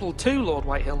lost people too, Lord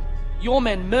Whitehill. Your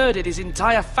men murdered his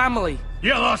entire family.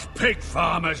 You lost pig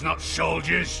farmers, not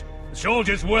soldiers. The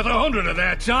soldiers worth 100 of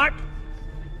their type.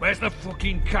 Where's the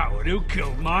fucking coward who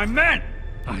killed my men?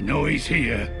 I know he's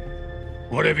here.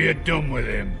 What have you done with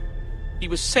him? He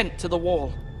was sent to the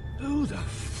wall. Who the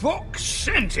fuck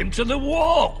sent him to the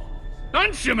wall?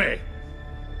 Answer me!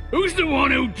 Who's the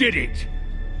one who did it?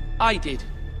 I did.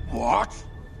 What?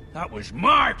 That was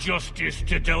my justice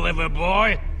to deliver,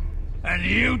 boy. And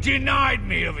you denied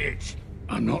me of it.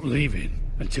 I'm not leaving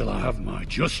until I have my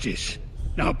justice.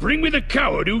 Now bring me the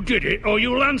coward who did it, or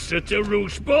you'll answer to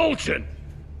Roose Bolton.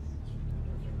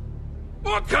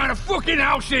 What kind of fucking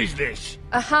house is this?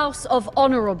 A house of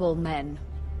honorable men.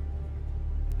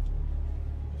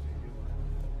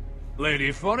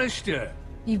 Lady Forrester.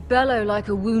 You bellow like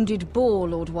a wounded boar,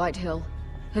 Lord Whitehill.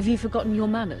 Have you forgotten your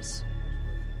manners?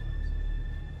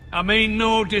 I mean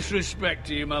no disrespect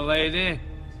to you, my lady,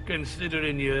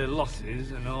 considering your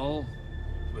losses and all.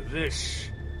 But this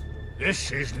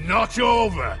is not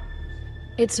over.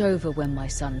 It's over when my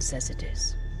son says it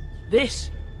is.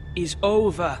 This is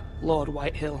over, Lord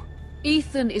Whitehill.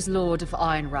 Ethan is Lord of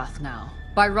Ironrath now.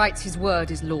 By rights, his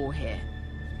word is law here.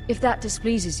 If that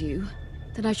displeases you,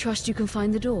 then I trust you can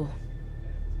find the door.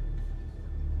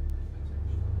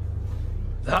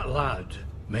 That lad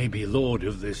may be lord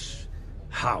of this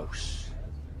house,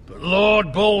 but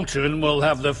Lord Bolton will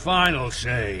have the final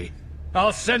say.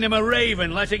 I'll send him a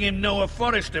raven letting him know a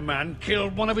Forrester man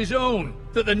killed one of his own.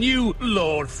 That the new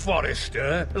Lord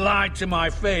Forrester lied to my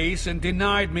face and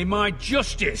denied me my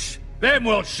justice. Then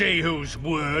we'll see whose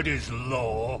word is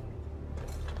law.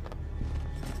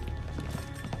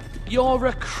 You're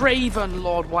a craven,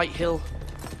 Lord Whitehill.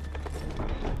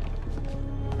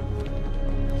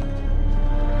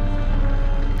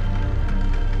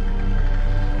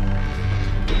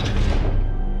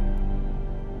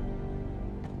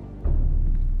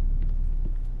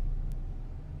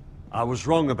 I was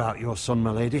wrong about your son,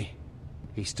 my lady.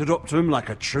 He stood up to him like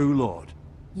a true lord.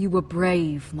 You were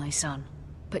brave, my son.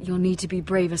 But you'll need to be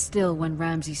braver still when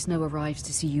Ramsay Snow arrives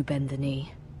to see you bend the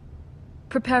knee.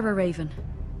 Prepare a raven.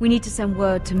 We need to send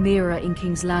word to Mira in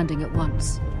King's Landing at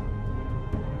once.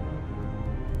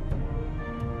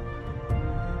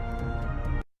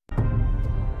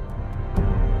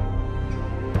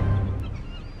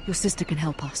 Your sister can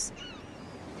help us.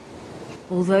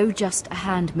 Although just a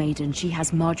handmaiden, she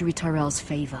has Marjorie Tyrell's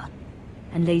favor.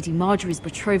 And Lady Marjorie's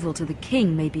betrothal to the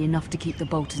king may be enough to keep the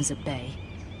Boltons at bay.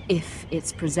 If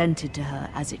it's presented to her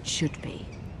as it should be.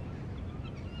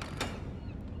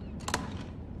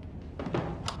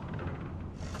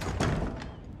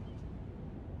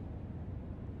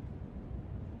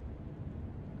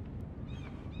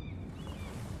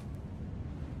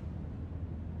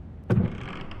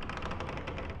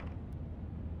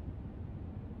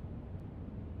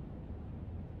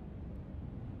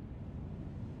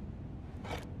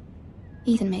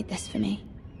 Ethan made this for me.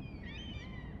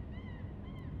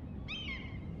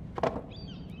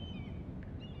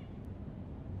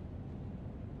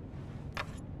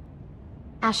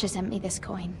 Asher sent me this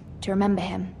coin, to remember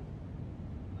him.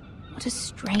 What a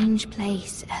strange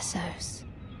place, Essos.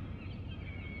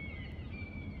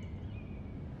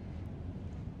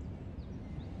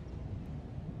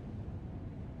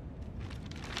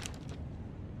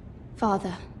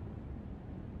 Father,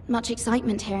 much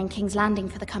excitement here in King's Landing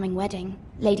for the coming wedding.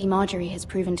 Lady Marjorie has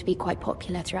proven to be quite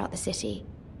popular throughout the city.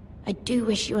 I do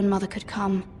wish you and Mother could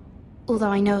come,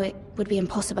 although I know it would be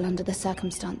impossible under the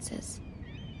circumstances.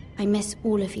 I miss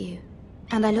all of you,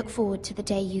 and I look forward to the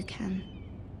day you can.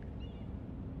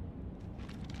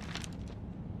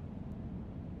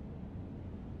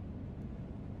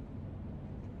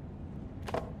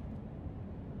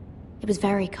 It was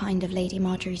very kind of Lady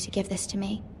Marjorie to give this to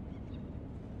me.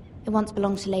 It once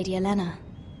belonged to Lady Elena.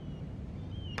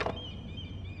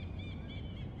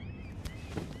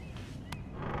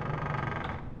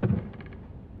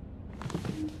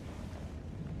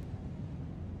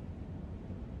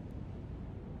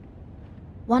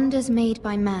 Wonders Made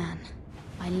by Man,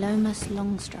 by Lomas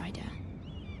Longstrider.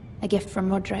 A gift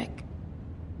from Roderick.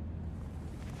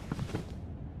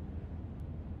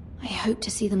 I hope to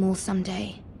see them all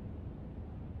someday.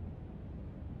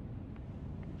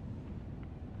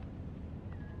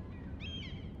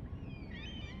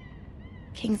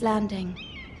 King's Landing.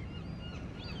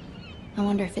 I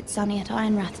wonder if it's sunny at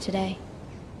Ironrath today.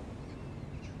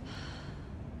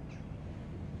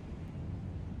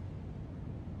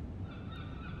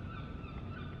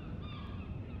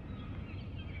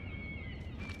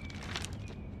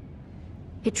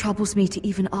 It troubles me to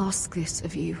even ask this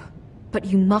of you, but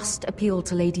you must appeal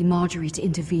to Lady Marjorie to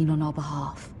intervene on our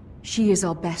behalf. She is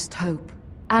our best hope,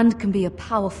 and can be a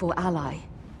powerful ally,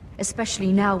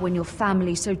 especially now when your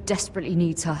family so desperately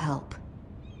needs her help.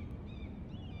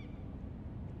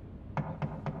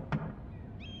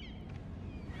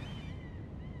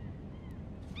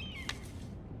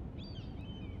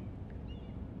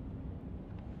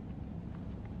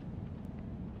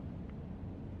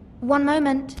 One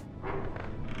moment.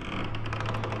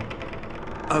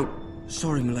 Oh,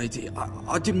 sorry, milady.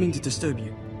 I didn't mean to disturb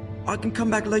you. I can come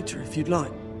back later if you'd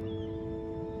like.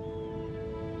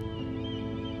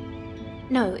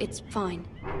 No, it's fine.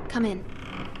 Come in.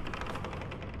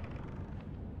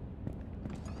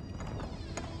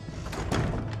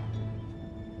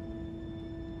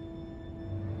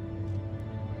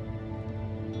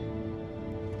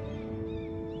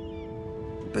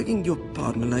 Begging your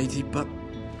pardon, milady, but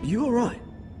you all right?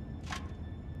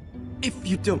 If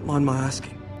you don't mind my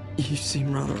asking, you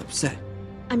seem rather upset.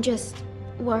 I'm just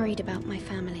worried about my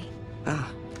family.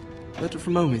 Ah, letter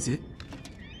from home, is it?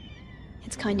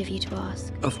 It's kind of you to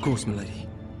ask. Of course, milady.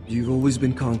 You've always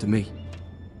been kind to me.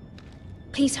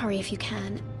 Please hurry if you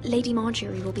can. Lady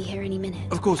Marjorie will be here any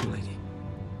minute. Of course, my lady.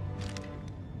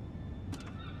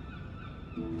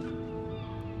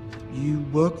 You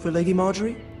work for Lady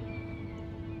Marjorie?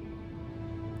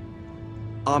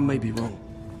 I may be wrong,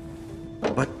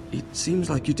 but it seems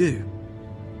like you do.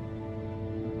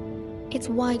 It's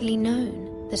widely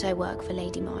known that I work for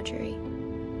Lady Marjorie.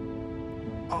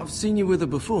 I've seen you with her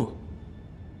before.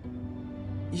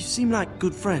 You seem like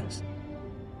good friends.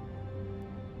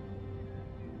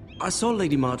 I saw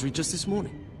Lady Marjorie just this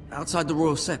morning, outside the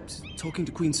Royal Sept, talking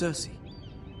to Queen Cersei.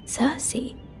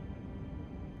 Cersei?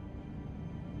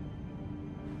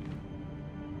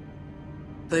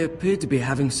 They appeared to be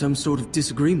having some sort of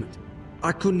disagreement.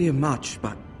 I couldn't hear much,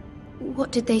 but...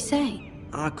 What did they say?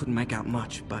 I couldn't make out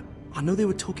much, but I know they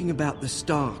were talking about the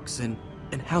Starks and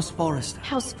House Forrester.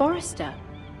 House Forrester?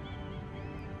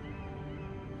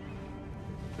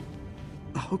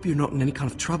 I hope you're not in any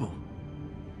kind of trouble.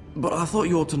 But I thought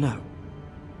you ought to know.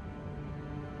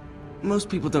 Most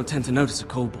people don't tend to notice a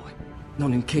callboy.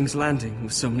 Not in King's Landing,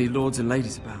 with so many lords and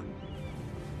ladies about.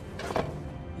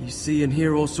 You see and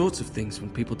hear all sorts of things when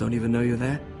people don't even know you're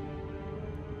there.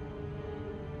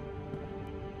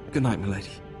 Good night, my lady.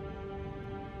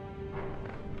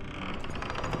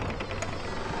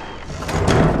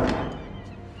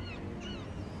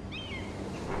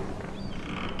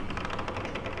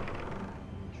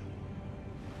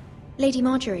 Lady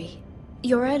Marjorie,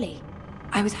 you're early.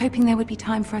 I was hoping there would be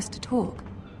time for us to talk.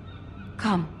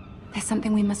 Come, there's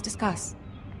something we must discuss.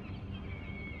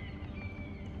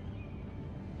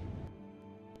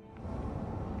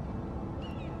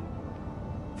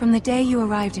 From the day you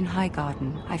arrived in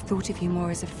Highgarden, I've thought of you more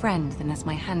as a friend than as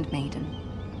my handmaiden.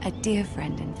 A dear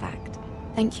friend, in fact.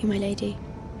 Thank you, my lady.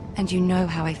 And you know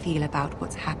how I feel about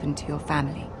what's happened to your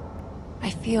family.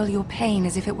 I feel your pain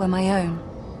as if it were my own.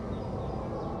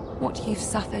 What you've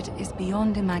suffered is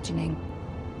beyond imagining.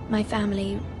 My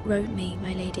family wrote me,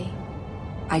 my lady.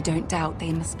 I don't doubt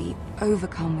they must be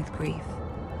overcome with grief.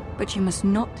 But you must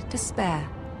not despair.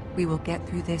 We will get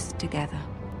through this together.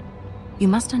 You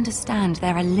must understand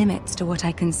there are limits to what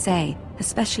I can say,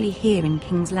 especially here in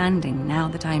King's Landing, now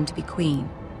that I am to be queen.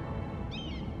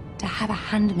 To have a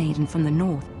handmaiden from the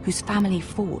north whose family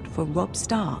fought for Robb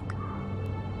Stark.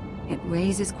 It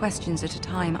raises questions at a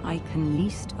time I can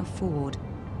least afford.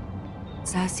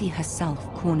 Cersei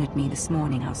herself cornered me this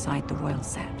morning outside the Royal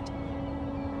Sept.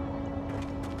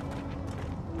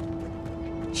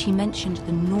 She mentioned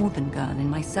the northern girl in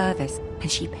my service,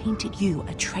 and she painted you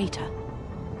a traitor.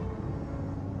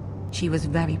 She was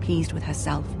very pleased with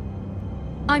herself.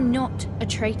 I'm not a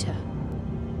traitor.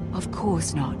 Of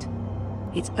course not.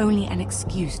 It's only an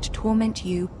excuse to torment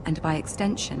you, and by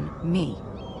extension, me.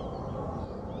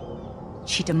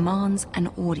 She demands an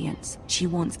audience. She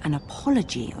wants an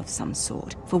apology of some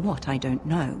sort, for what I don't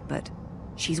know, but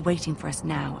she's waiting for us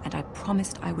now, and I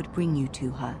promised I would bring you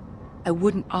to her. I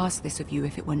wouldn't ask this of you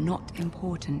if it were not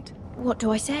important. What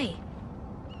do I say?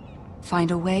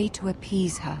 Find a way to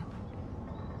appease her.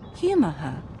 Humor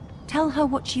her. Tell her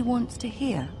what she wants to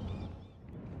hear.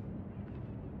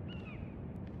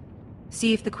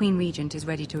 See if the Queen Regent is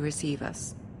ready to receive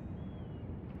us.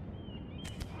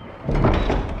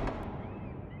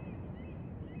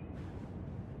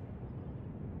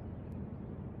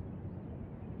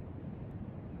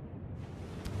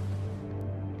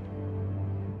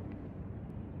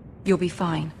 You'll be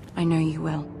fine. I know you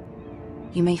will.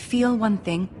 You may feel one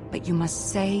thing, but you must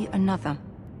say another.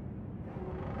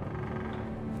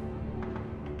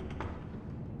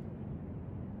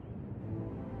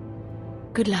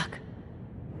 Good luck.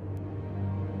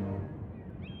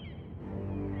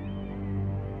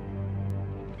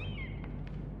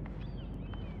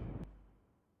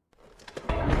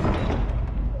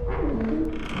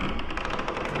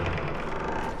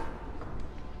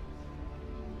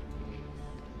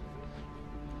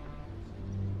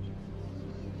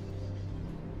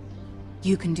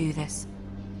 You can do this.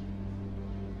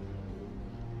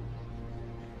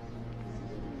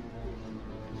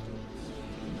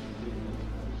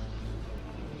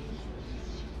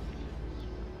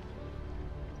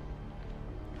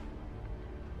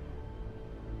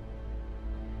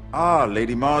 Ah,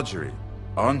 Lady Marjorie.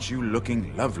 Aren't you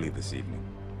looking lovely this evening?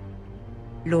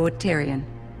 Lord Tyrion.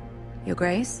 Your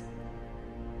Grace?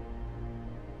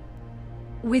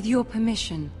 With your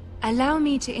permission, allow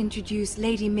me to introduce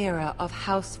Lady Mira of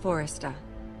House Forrester.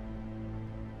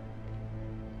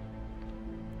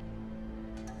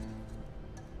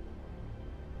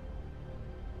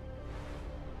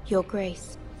 Your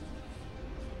Grace.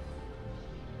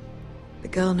 The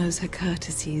girl knows her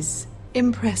courtesies.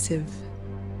 Impressive.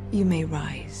 You may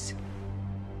rise.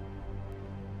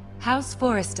 House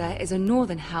Forrester is a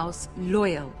northern house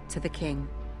loyal to the king.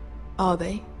 Are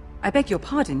they? I beg your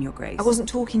pardon, Your Grace. I wasn't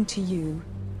talking to you.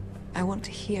 I want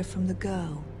to hear from the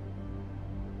girl.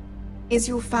 Is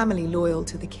your family loyal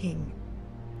to the king?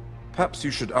 Perhaps you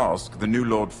should ask the new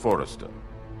Lord Forrester.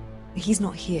 He's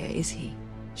not here, is he?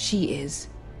 She is.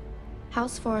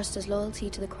 House Forrester's loyalty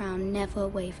to the crown never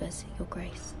wavers, Your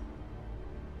Grace.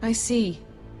 I see.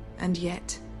 And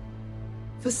yet...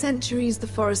 For centuries, the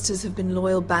Forresters have been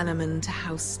loyal bannermen to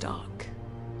House Stark.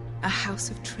 A house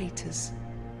of traitors.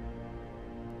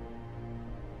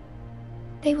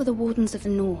 They were the Wardens of the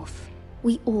North.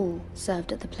 We all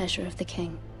served at the pleasure of the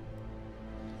king.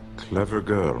 Clever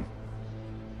girl.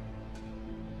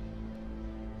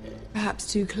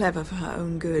 Perhaps too clever for her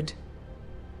own good.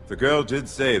 The girl did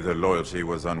say their loyalty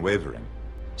was unwavering.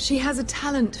 She has a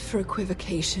talent for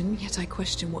equivocation, yet I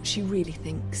question what she really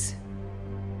thinks.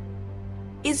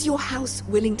 Is your house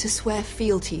willing to swear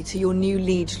fealty to your new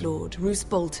liege lord, Roose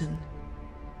Bolton?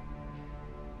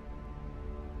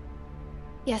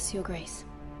 Yes, Your Grace.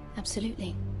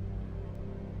 Absolutely.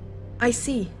 I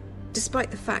see. Despite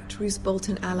the fact Roose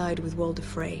Bolton allied with Walder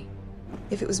Frey.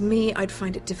 If it was me, I'd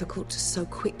find it difficult to so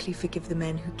quickly forgive the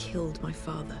men who killed my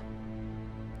father.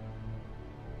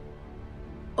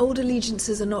 Old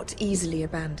allegiances are not easily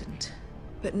abandoned.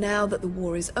 But now that the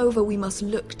war is over, we must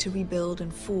look to rebuild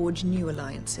and forge new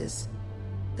alliances.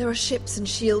 There are ships and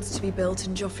shields to be built,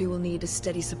 and Joffrey will need a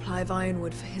steady supply of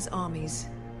ironwood for his armies.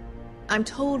 I'm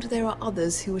told there are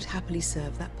others who would happily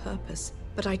serve that purpose,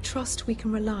 but I trust we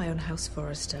can rely on House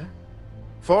Forrester.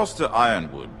 Forrester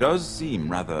Ironwood does seem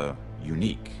rather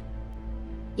unique.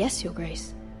 Yes, Your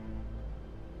Grace.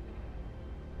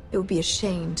 It would be a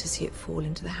shame to see it fall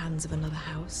into the hands of another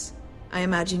house. I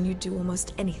imagine you'd do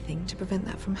almost anything to prevent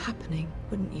that from happening,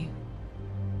 wouldn't you?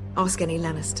 Ask any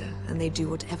Lannister, and they'd do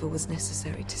whatever was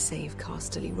necessary to save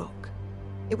Casterly Rock.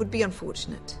 It would be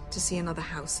unfortunate to see another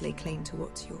house lay claim to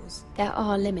what's yours. There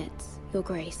are limits, Your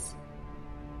Grace.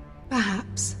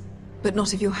 Perhaps, but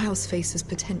not if your house faces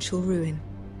potential ruin.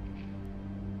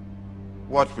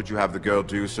 What would you have the girl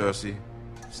do, Cersei?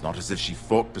 It's not as if she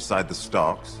fought beside the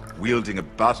Starks, wielding a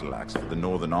battle axe for the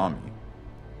Northern Army.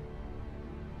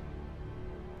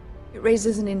 It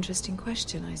raises an interesting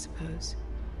question, I suppose.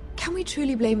 Can we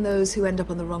truly blame those who end up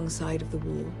on the wrong side of the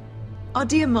wall? Our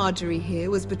dear Marjorie here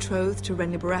was betrothed to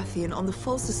Renly Baratheon on the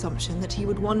false assumption that he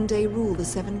would one day rule the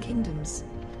Seven Kingdoms.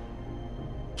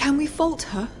 Can we fault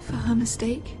her for her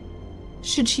mistake?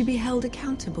 Should she be held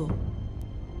accountable?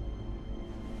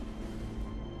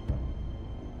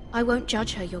 I won't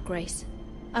judge her, Your Grace.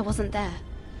 I wasn't there.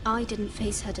 I didn't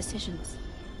face her decisions.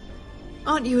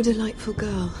 Aren't you a delightful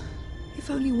girl? If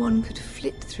only one could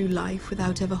flit through life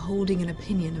without ever holding an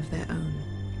opinion of their own.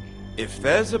 If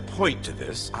there's a point to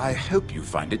this, I hope you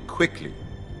find it quickly.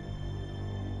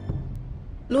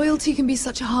 Loyalty can be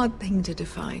such a hard thing to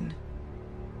define.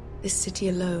 This city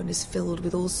alone is filled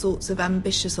with all sorts of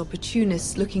ambitious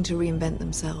opportunists looking to reinvent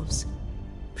themselves,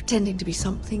 pretending to be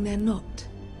something they're not.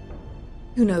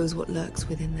 Who knows what lurks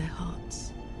within their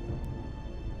hearts?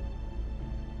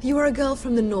 You are a girl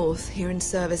from the north, here in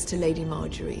service to Lady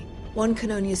Marjorie. One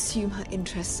can only assume her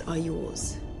interests are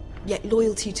yours. Yet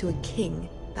loyalty to a king,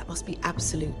 that must be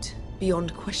absolute,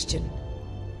 beyond question.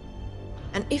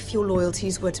 And if your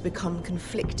loyalties were to become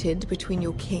conflicted between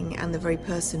your king and the very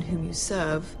person whom you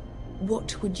serve,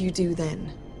 what would you do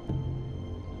then?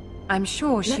 I'm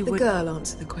sure she would... Let the girl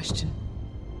answer the question.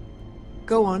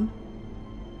 Go on.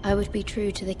 I would be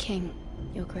true to the king,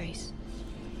 Your Grace.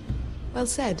 Well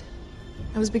said.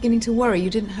 I was beginning to worry you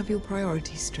didn't have your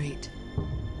priorities straight.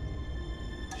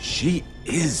 She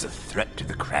is a threat to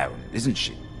the crown, isn't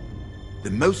she? The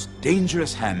most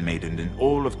dangerous handmaiden in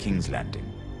all of King's Landing.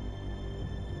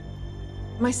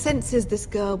 My sense is this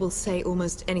girl will say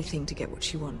almost anything to get what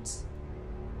she wants.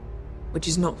 Which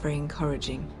is not very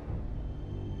encouraging.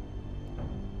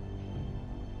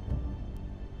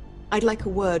 I'd like a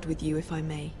word with you, if I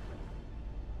may.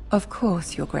 Of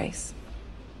course, Your Grace.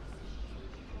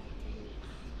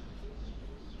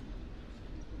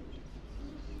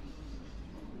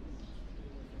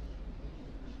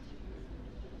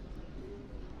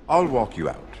 I'll walk you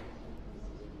out.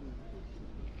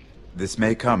 This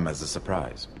may come as a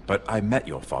surprise, but I met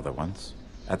your father once,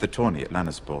 at the tourney at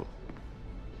Lannisport.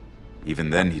 Even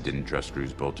then he didn't trust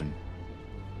Roose Bolton.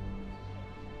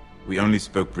 We only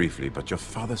spoke briefly, but your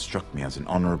father struck me as an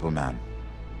honorable man.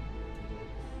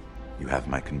 You have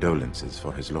my condolences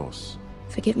for his loss.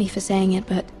 Forgive me for saying it,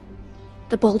 but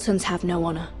the Boltons have no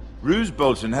honor. Roose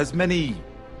Bolton has many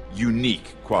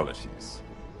unique qualities.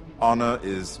 Honor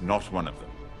is not one of them.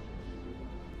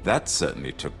 That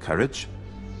certainly took courage.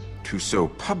 To so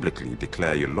publicly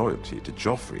declare your loyalty to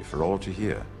Joffrey for all to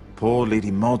hear. Poor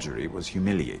Lady Marjorie was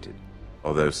humiliated,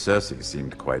 although Cersei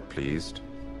seemed quite pleased.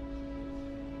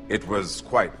 It was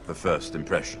quite the first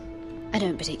impression. I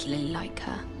don't particularly like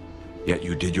her. Yet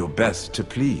you did your best to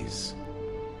please.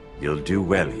 You'll do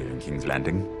well here in King's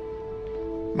Landing.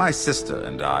 My sister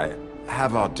and I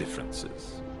have our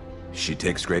differences. She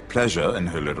takes great pleasure in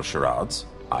her little charades.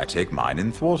 I take mine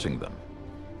in thwarting them.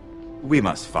 We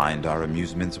must find our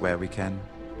amusements where we can.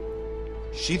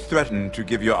 She threatened to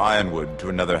give your ironwood to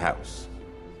another house.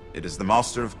 It is the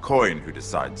Master of Coin who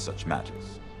decides such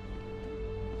matters.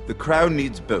 The Crown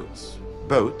needs boats.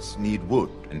 Boats need wood,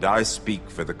 and I speak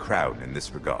for the Crown in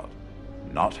this regard,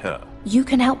 not her. You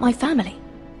can help my family.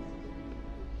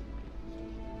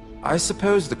 I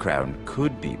suppose the Crown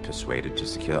could be persuaded to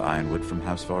secure ironwood from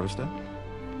House Forrester.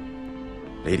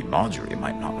 Lady Marjorie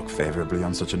might not look favorably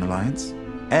on such an alliance,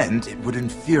 and it would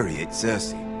infuriate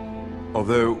Cersei.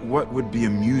 Although what would be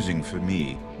amusing for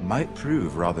me might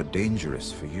prove rather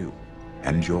dangerous for you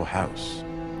and your house.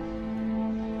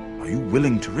 Are you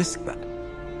willing to risk that?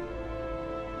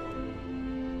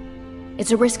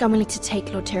 It's a risk I'm willing to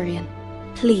take, Lord Tyrion.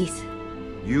 Please.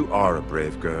 You are a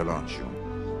brave girl, aren't you?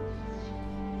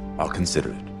 I'll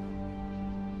consider it.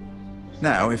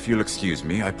 Now, if you'll excuse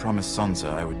me, I promised Sansa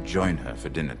I would join her for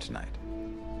dinner tonight.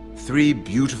 3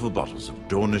 beautiful bottles of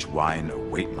Dornish wine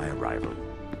await my arrival.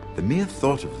 The mere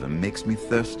thought of them makes me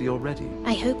thirsty already.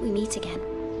 I hope we meet again.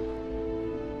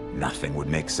 Nothing would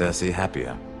make Cersei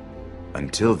happier.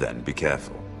 Until then, be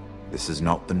careful. This is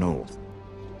not the North.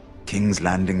 King's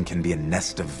Landing can be a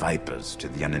nest of vipers to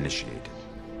the uninitiated.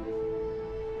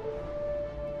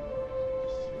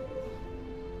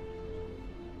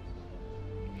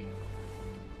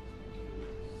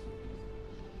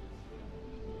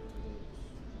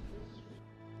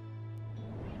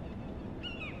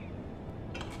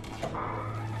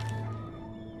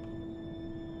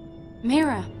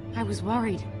 Mira, I was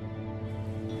worried.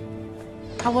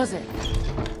 How was it?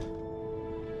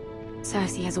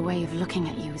 Cersei has a way of looking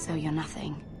at you as though you're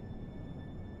nothing.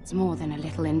 It's more than a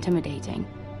little intimidating.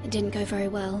 It didn't go very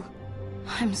well.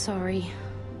 I'm sorry.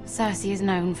 Cersei is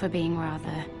known for being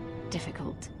rather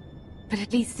difficult. But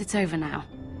at least it's over now.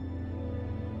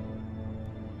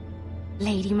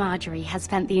 Lady Marjorie has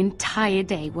spent the entire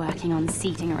day working on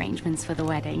seating arrangements for the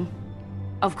wedding.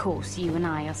 Of course, you and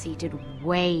I are seated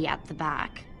way at the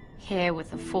back, here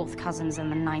with the 4th cousins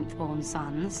and the 9th-born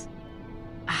sons.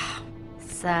 Ah,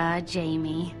 Sir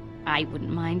Jaime. I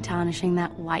wouldn't mind tarnishing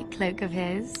that white cloak of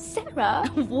his. Sarah!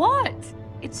 What?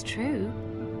 It's true.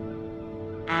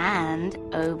 And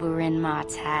Oberyn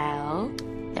Martell,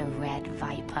 the Red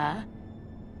Viper.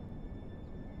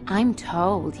 I'm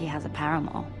told he has a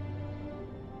paramour,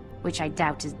 which I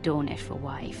doubt is Dornish for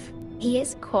wife. He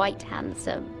is quite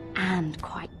handsome. And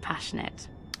quite passionate,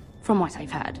 from what I've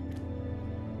heard.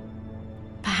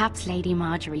 Perhaps Lady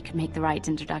Marjorie could make the right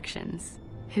introductions.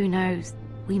 Who knows?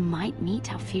 We might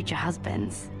meet our future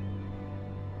husbands.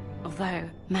 Although,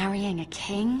 marrying a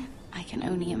king, I can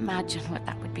only imagine what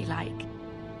that would be like.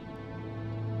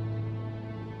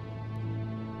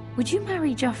 Would you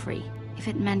marry Joffrey if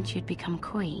it meant you'd become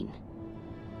queen?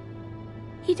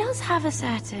 He does have a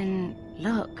certain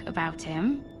look about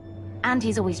him. And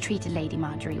he's always treated Lady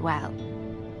Marjorie well.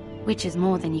 Which is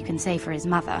more than you can say for his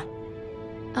mother.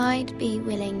 I'd be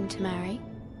willing to marry,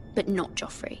 but not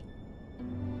Joffrey.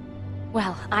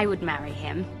 Well, I would marry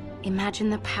him.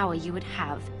 Imagine the power you would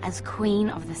have as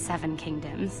Queen of the 7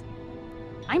 Kingdoms.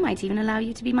 I might even allow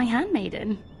you to be my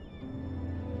handmaiden.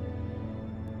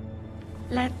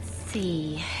 Let's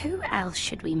see, who else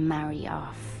should we marry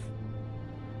off?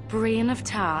 Brienne of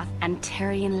Tarth and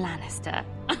Tyrion Lannister.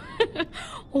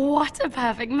 What a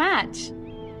perfect match!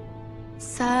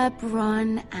 Sir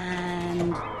Bronn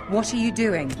and... What are you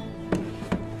doing?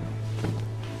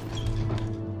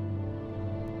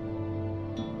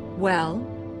 Well?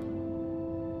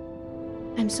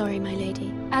 I'm sorry, my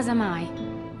lady. As am I.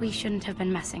 We shouldn't have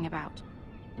been messing about.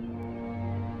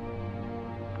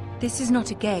 This is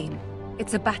not a game.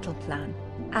 It's a battle plan.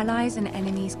 Allies and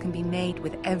enemies can be made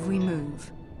with every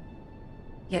move.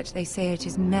 Yet they say it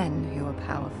is men who are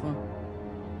powerful.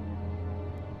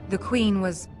 The Queen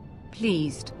was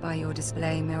pleased by your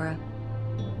display, Mira.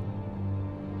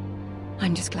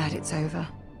 I'm just glad it's over.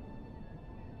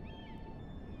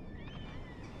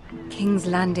 King's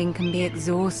Landing can be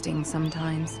exhausting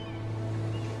sometimes.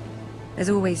 There's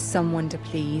always someone to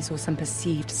please or some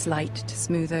perceived slight to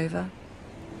smooth over.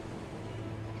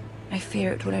 I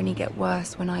fear it will only get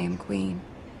worse when I am Queen.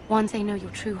 Once they know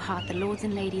your true heart, the lords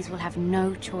and ladies will have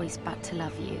no choice but to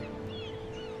love you.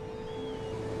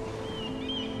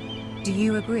 Do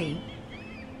you agree?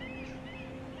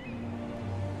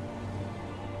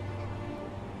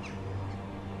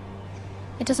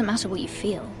 It doesn't matter what you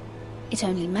feel. It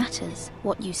only matters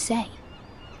what you say.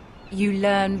 You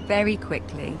learn very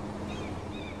quickly.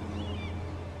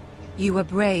 You were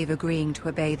brave agreeing to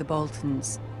obey the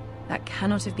Boltons. That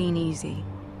cannot have been easy.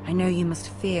 I know you must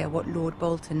fear what Lord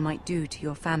Bolton might do to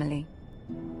your family.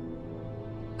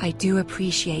 I do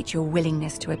appreciate your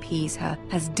willingness to appease her,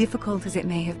 as difficult as it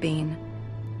may have been.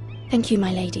 Thank you,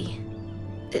 my lady.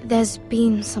 There's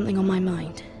been something on my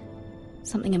mind.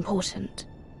 Something important.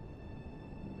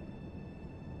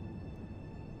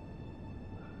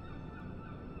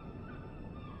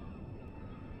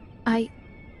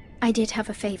 I did have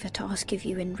a favor to ask of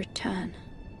you in return.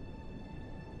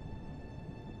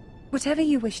 Whatever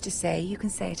you wish to say, you can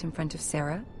say it in front of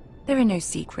Sarah. There are no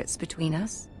secrets between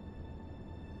us.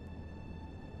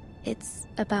 It's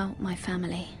about my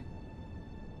family.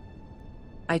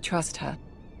 I trust her.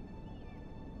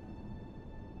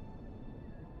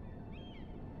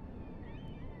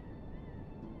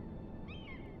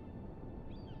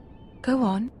 Go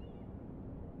on.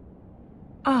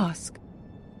 Ask.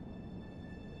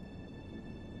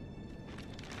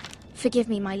 Forgive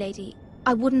me, my lady.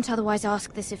 I wouldn't otherwise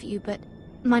ask this of you, but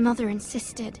my mother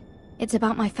insisted. It's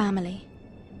about my family.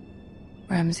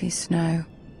 Ramsay Snow.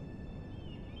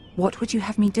 What would you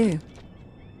have me do?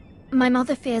 My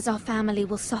mother fears our family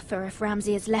will suffer if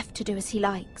Ramsay is left to do as he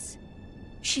likes.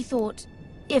 She thought,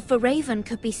 if a raven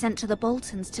could be sent to the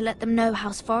Boltons to let them know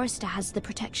House Forrester has the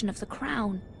protection of the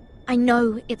crown. I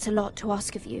know it's a lot to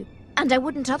ask of you, and I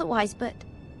wouldn't otherwise, but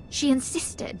she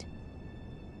insisted.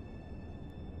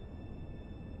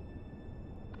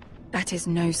 That is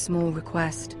no small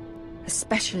request,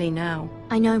 especially now.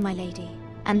 I know, my lady,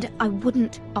 and I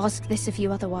wouldn't ask this of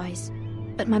you otherwise.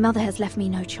 But my mother has left me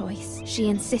no choice. She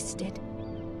insisted.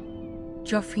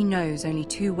 Joffrey knows only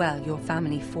too well your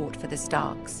family fought for the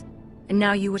Starks, and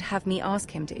now you would have me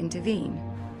ask him to intervene.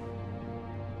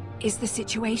 Is the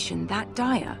situation that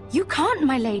dire? You can't,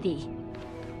 my lady.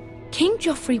 King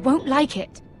Joffrey won't like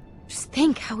it. Just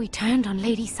think how he turned on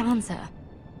Lady Sansa.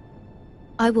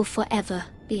 I will forever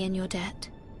be in your debt.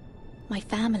 My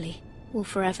family will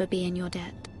forever be in your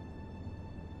debt.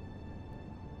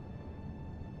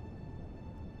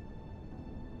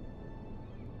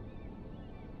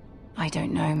 I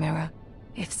don't know, Mira.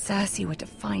 If Cersei were to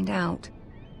find out...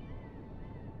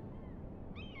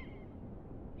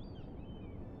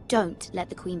 Don't let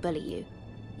the Queen bully you.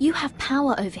 You have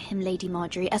power over him, Lady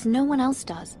Marjorie, as no one else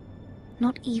does.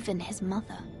 Not even his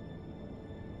mother.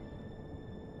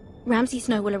 Ramsay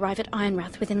Snow will arrive at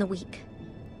Ironrath within the week.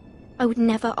 I would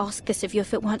never ask this of you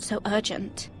if it weren't so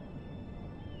urgent.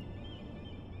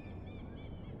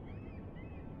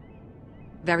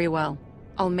 Very well.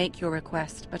 I'll make your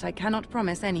request, but I cannot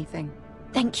promise anything.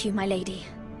 Thank you, my lady.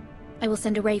 I will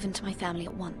send a raven to my family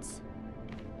at once.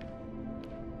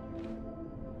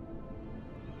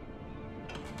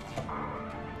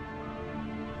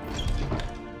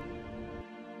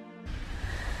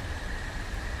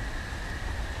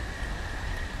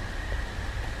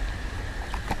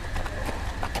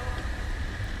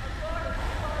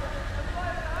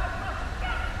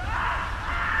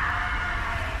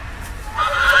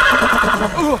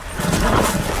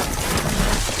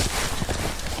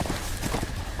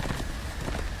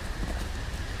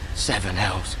 Seven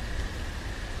hells.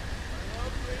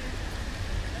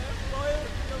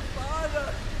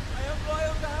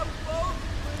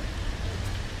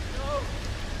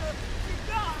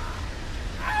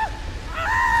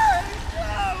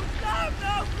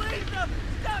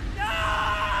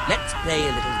 Let's play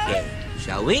a little game,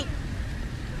 shall we?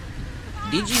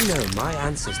 Did you know my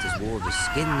ancestors wore the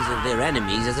skins of their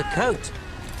enemies as a coat?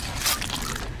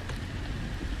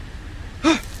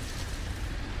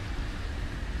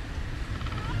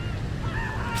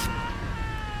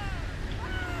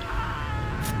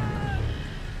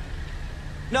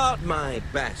 Not my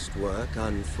best work,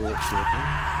 unfortunately.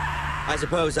 I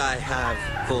suppose I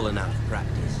have fallen out of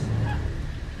practice.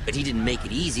 But he didn't make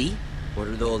it easy, what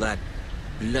with all that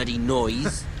bloody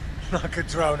noise. Like a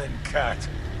drowning cat.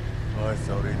 I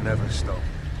thought he'd never stop.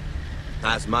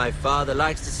 As my father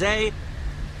likes to say,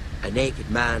 a naked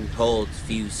man holds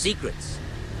few secrets.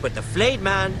 But the flayed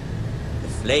man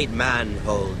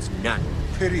holds none.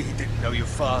 Pity he didn't know your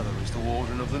father was the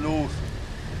Warden of the North.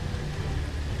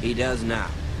 He does now.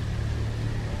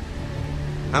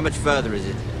 How much further is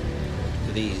it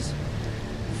to these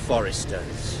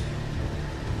Foresters?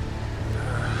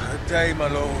 A day, my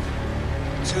lord.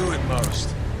 2 at most.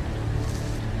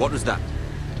 What was that?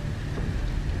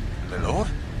 My lord?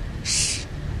 Shh!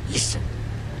 Listen.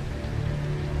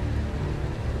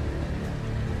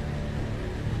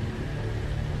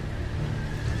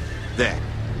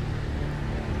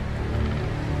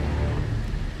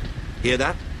 Hear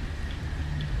that?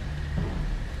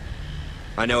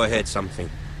 I know I heard something.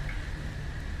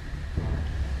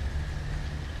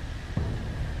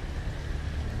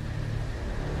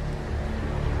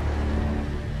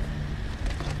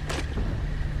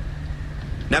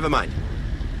 Never mind.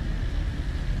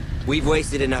 We've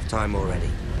wasted enough time already.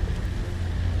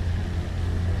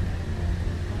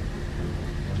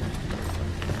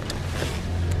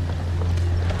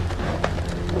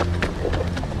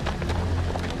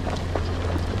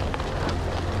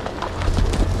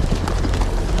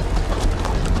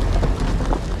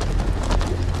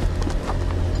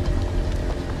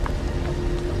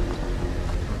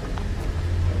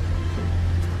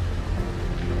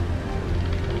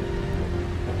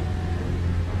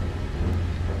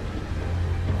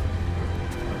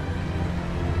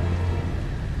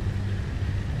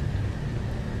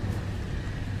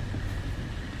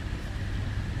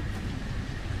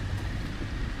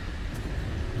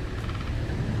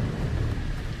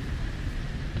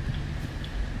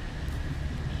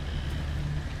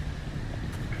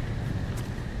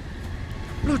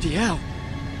 Bloody hell.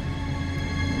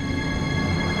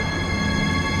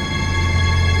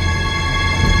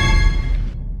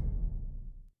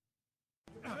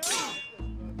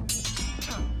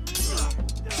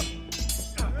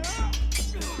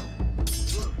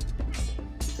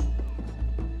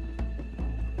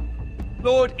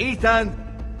 Lord Ethan!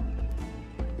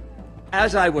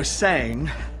 As I was saying,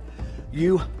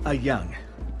 you are young.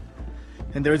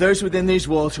 And there are those within these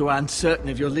walls who are uncertain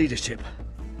of your leadership.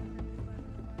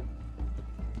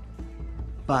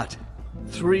 But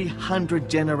 300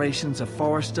 generations of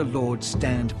Forester Lords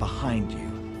stand behind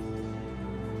you.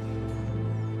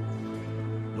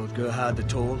 Lord Gerhard the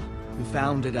Tall, who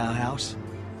founded our house,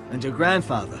 and your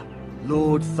grandfather,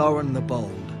 Lord Thorin the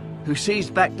Bold, who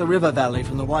seized back the river valley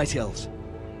from the White Hills.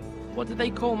 What did they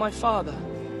call my father?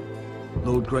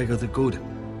 Lord Gregor the Good.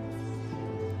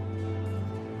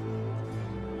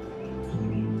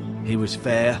 He was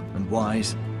fair and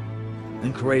wise,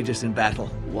 and courageous in battle.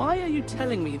 Why are you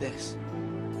telling me this?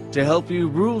 To help you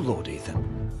rule, Lord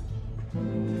Ethan.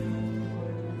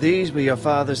 These were your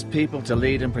father's people to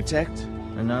lead and protect,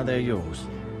 and now they're yours.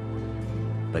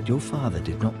 But your father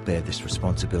did not bear this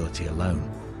responsibility alone.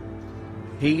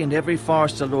 He and every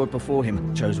Forester Lord before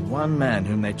him chose one man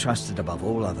whom they trusted above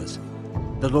all others,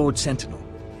 the Lord Sentinel.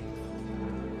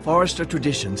 Forester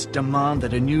traditions demand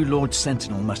that a new Lord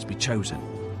Sentinel must be chosen.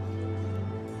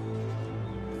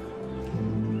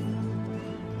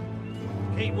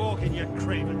 Keep walking, you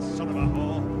craven son of a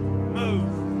whore. Move!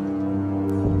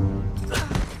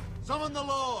 Summon the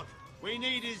Lord! We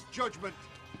need his judgment.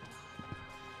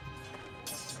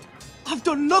 I've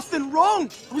done nothing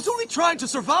wrong! I was only trying to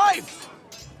survive!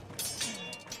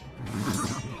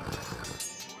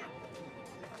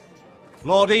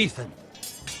 Lord Ethan.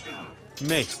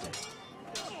 Maester.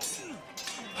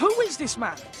 Who is this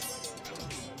man?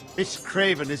 This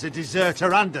craven is a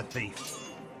deserter and a thief.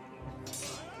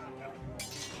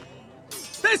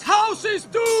 This house is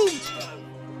doomed!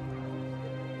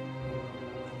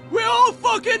 We all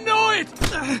fucking know it!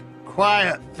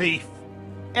 Quiet, thief.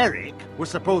 Eric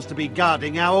was supposed to be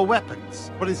guarding our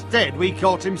weapons, but instead we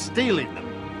caught him stealing them.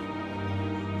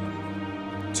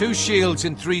 2 shields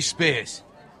and 3 spears.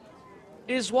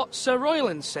 Is what Sir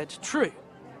Royland said true?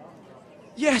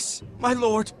 Yes, my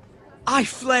lord. I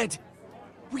fled.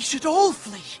 We should all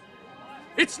flee.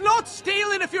 It's not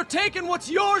stealing if you're taking what's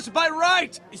yours by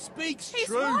right! He speaks He's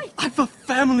true. right. I've a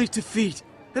family to feed,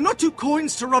 and not 2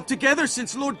 coins to rub together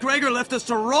since Lord Gregor left us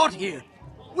to rot here.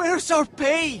 Where's our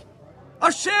pay?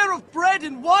 Our share of bread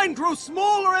and wine grows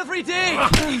smaller every day!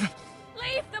 Leave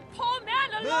the poor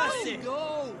man alone! Mercy!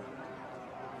 Go!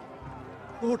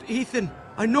 Lord Ethan,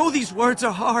 I know these words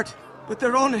are hard, but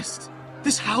they're honest.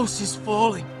 This house is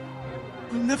falling.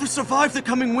 We'll never survive the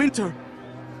coming winter.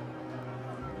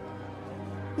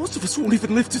 Most of us won't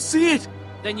even live to see it.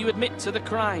 Then you admit to the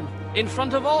crime, in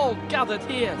front of all gathered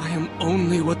here. I am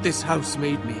only what this house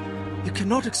made me. You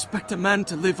cannot expect a man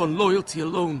to live on loyalty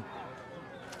alone.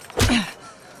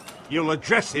 You'll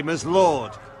address him as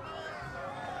Lord.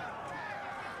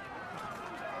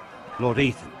 Lord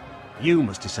Ethan, you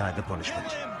must decide the punishment.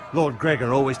 Lord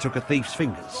Gregor always took a thief's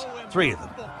fingers. 3 of them.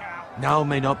 Now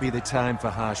may not be the time for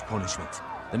harsh punishment.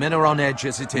 The men are on edge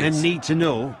as it is. Men need to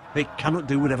know they cannot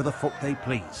do whatever the fuck they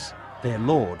please. Their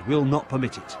lord will not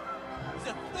permit it.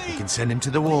 You can send him to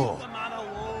the wall. Show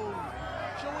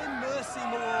him mercy,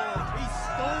 Lord. He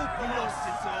stole from us.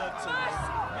 Deserved to us.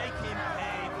 Make him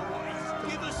pay for what he's done.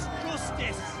 Give us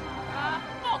justice.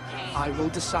 Fuck him! I will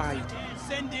decide.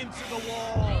 Send him to the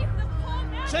wall.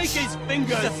 Take his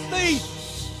fingers. He's a thief.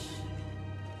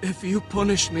 If you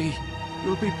punish me,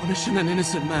 you'll be punishing an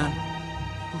innocent man.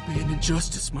 It will be an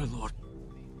injustice, my lord.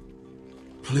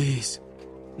 Please,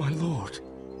 my lord.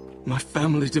 My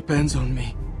family depends on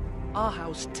me. Our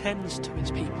house tends to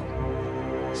its people.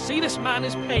 See, this man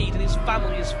is paid and his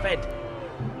family is fed.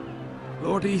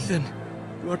 Lord Ethan,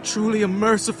 you are truly a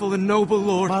merciful and noble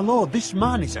lord. My lord, this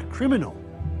man is a criminal.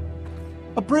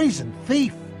 A brazen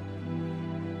thief.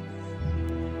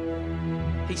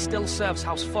 He still serves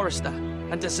House Forrester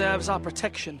and deserves our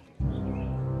protection.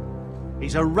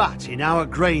 He's a rat in our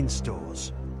grain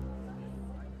stores.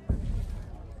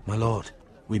 My lord,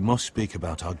 we must speak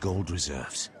about our gold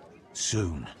reserves.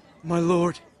 Soon. My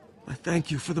lord, I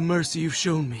thank you for the mercy you've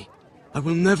shown me. I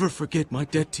will never forget my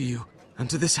debt to you and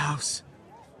to this house.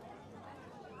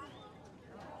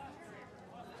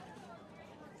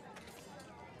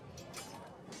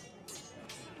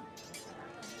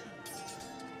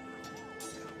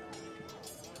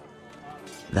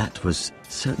 That was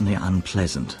certainly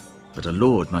unpleasant, but a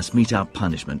lord must mete out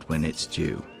punishment when it's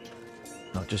due.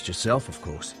 Not just yourself, of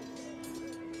course.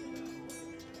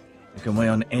 It can weigh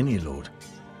on any lord.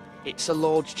 It's a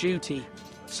lord's duty,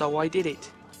 so I did it.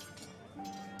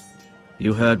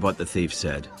 You heard what the thief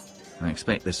said. I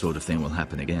expect this sort of thing will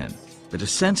happen again. But a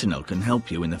sentinel can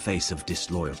help you in the face of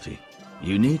disloyalty.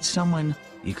 You need someone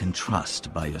you can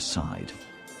trust by your side.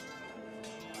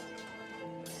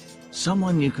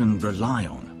 Someone you can rely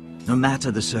on, no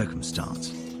matter the circumstance.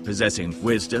 Possessing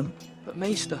wisdom. But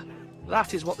Maester,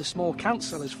 that is what the small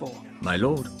council is for. My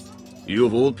lord, you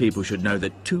of all people should know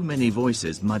that too many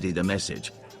voices muddy the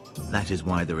message. That is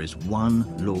why there is one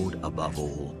lord above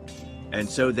all. And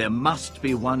so there must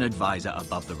be one advisor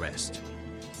above the rest.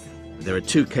 There are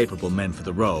two capable men for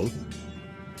the role.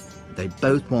 They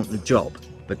both want the job,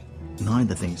 but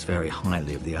neither thinks very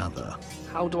highly of the other.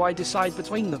 How do I decide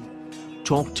between them?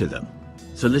 Talk to them.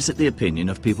 Solicit the opinion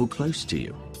of people close to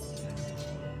you.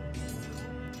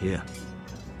 Here,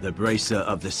 the bracer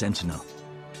of the Sentinel.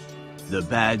 The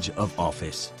badge of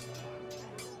office.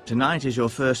 Tonight is your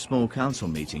first small council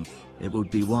meeting. It would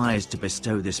be wise to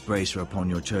bestow this bracer upon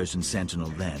your chosen Sentinel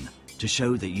then, to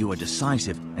show that you are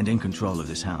decisive and in control of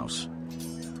this house.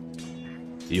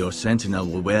 Your Sentinel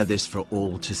will wear this for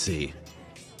all to see.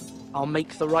 I'll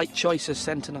make the right choice as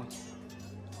Sentinel.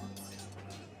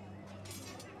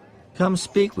 Come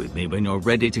speak with me when you're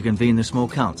ready to convene the small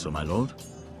council, my lord.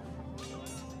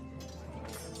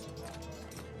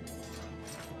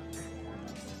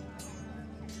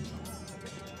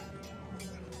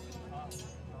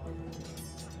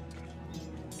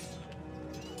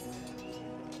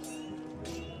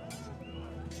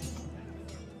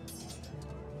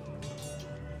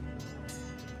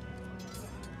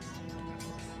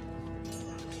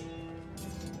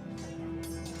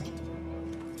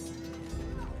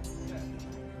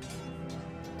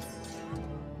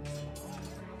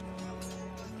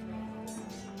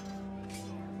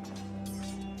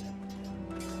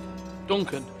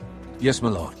 Duncan. Yes, my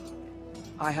lord.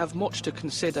 I have much to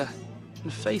consider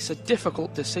and face a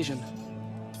difficult decision.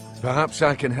 Perhaps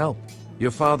I can help.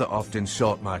 Your father often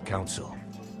sought my counsel.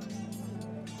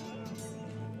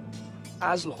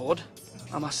 As Lord,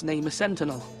 I must name a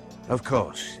Sentinel. Of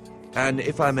course. And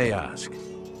if I may ask,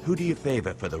 who do you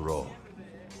favor for the role?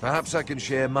 Perhaps I can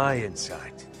share my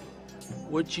insight.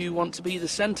 Would you want to be the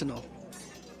Sentinel?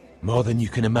 More than you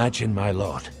can imagine, my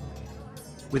lord.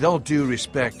 With all due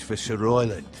respect for Sir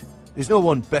Royland, there's no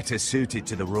one better suited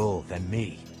to the role than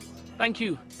me. Thank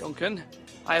you, Duncan.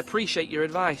 I appreciate your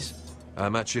advice.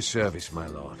 I'm at your service, my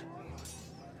lord.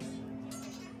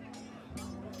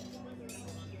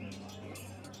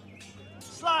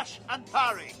 Slash and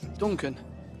parry. Duncan,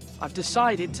 I've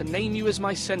decided to name you as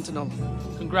my Sentinel.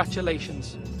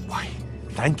 Congratulations. Why,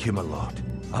 thank you, my lord.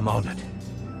 I'm honored.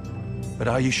 But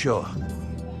are you sure?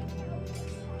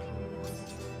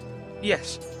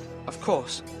 Yes, of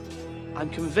course.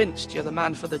 I'm convinced you're the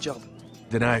man for the job.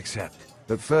 Then I accept.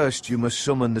 But first, you must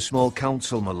summon the small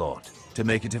council, my lord, to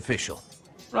make it official.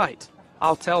 Right.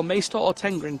 I'll tell Maester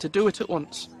Ortengrin to do it at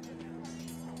once.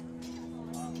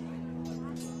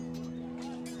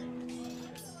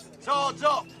 Swords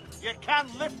up! You can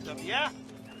lift them, yeah?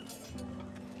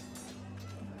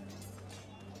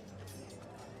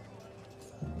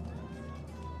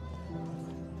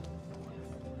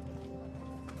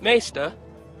 Maester?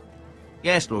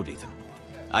 Yes, Lord Ethan.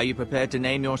 Are you prepared to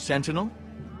name your Sentinel?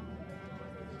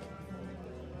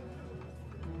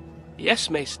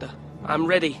 Yes, Maester. I'm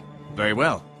ready. Very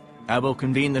well. I will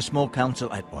convene the small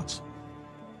council at once.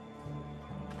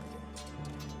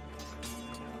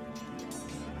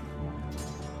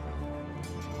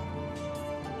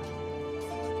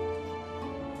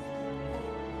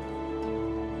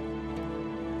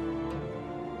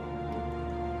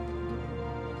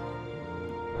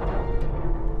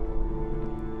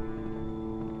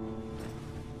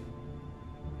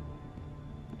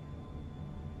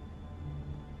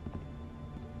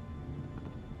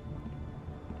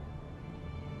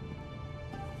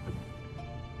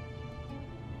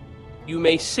 You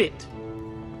may sit.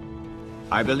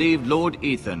 I believe Lord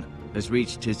Ethan has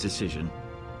reached his decision.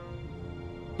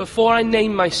 Before I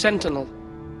name my sentinel,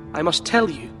 I must tell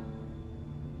you.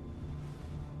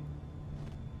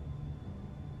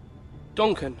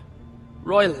 Duncan,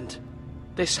 Royland,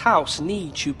 this house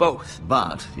needs you both.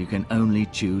 But you can only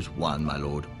choose one, my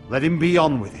lord. Let him be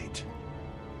on with it.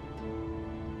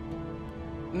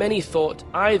 Many thought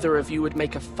either of you would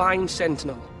make a fine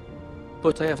sentinel,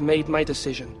 but I have made my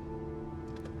decision.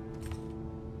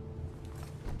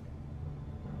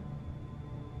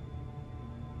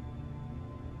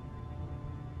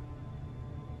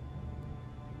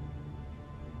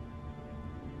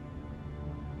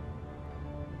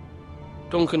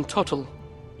 Duncan Tuttle,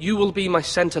 you will be my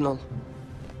sentinel.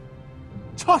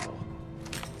 Tuttle?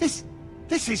 This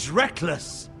is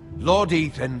reckless. Lord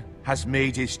Ethan has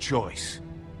made his choice.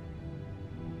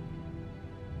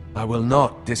 I will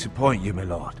not disappoint you, my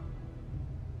lord.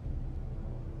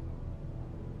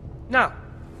 Now,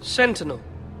 Sentinel,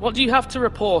 what do you have to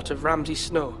report of Ramsay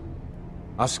Snow?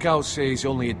 Our scouts say he's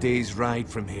only a day's ride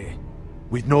from here,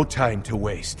 with no time to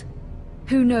waste.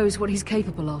 Who knows what he's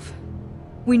capable of?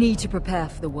 We need to prepare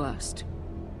for the worst.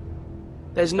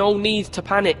 There's no need to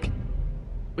panic.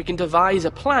 We can devise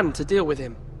a plan to deal with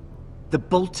him. The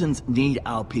Boltons need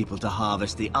our people to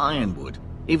harvest the ironwood.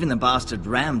 Even the bastard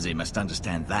Ramsay must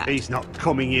understand that. He's not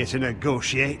coming here to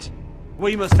negotiate.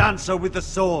 We must answer with the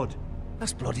sword.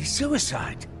 That's bloody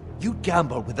suicide. You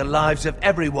gamble with the lives of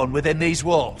everyone within these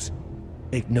walls.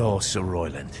 Ignore Sir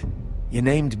Royland. You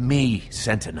named me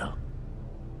Sentinel.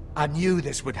 I knew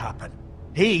this would happen.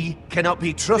 He cannot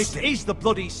be trusted. This is the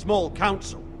bloody small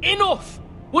council. Enough!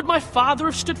 Would my father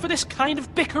have stood for this kind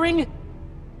of bickering?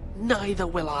 Neither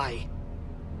will I.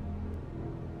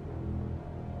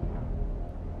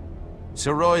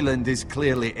 Sir Royland is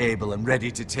clearly able and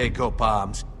ready to take up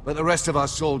arms, but the rest of our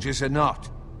soldiers are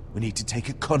not. We need to take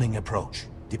a cunning approach.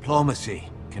 Diplomacy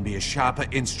can be a sharper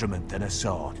instrument than a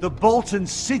sword. The Bolton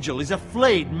sigil is a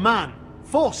flayed man.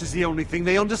 Force is the only thing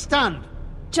they understand.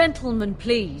 Gentlemen,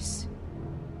 please.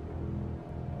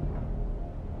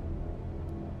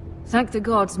 Thank the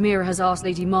gods Mira has asked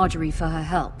Lady Marjorie for her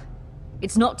help.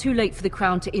 It's not too late for the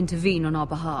Crown to intervene on our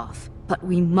behalf, but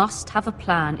we must have a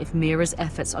plan if Mira's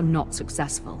efforts are not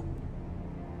successful.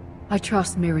 I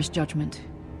trust Mira's judgment.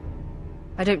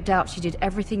 I don't doubt she did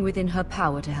everything within her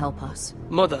power to help us.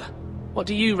 Mother, what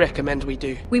do you recommend we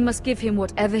do? We must give him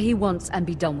whatever he wants and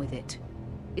be done with it.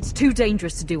 It's too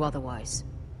dangerous to do otherwise.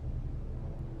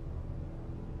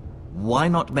 Why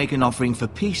not make an offering for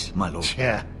peace, my lord?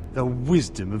 Yeah, the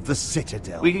wisdom of the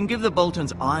Citadel. We can give the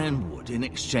Boltons ironwood in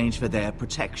exchange for their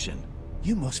protection.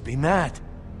 You must be mad.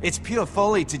 It's pure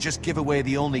folly to just give away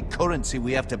the only currency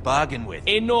we have to bargain with.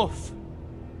 Enough!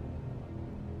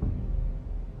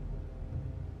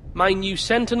 My new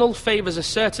sentinel favors a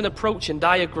certain approach, and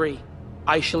I agree.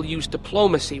 I shall use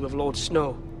diplomacy with Lord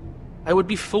Snow. I would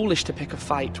be foolish to pick a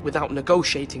fight without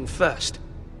negotiating first.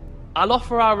 I'll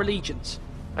offer our allegiance,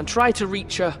 and try to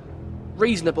reach a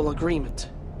reasonable agreement.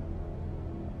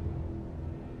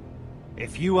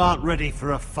 If you aren't ready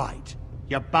for a fight,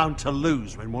 you're bound to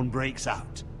lose when one breaks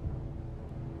out.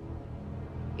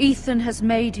 Ethan has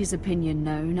made his opinion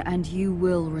known, and you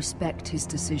will respect his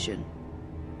decision.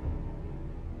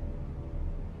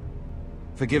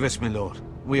 Forgive us, my lord.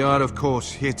 We are, of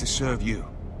course, here to serve you,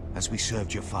 as we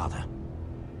served your father.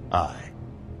 Aye.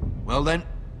 Well then,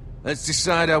 let's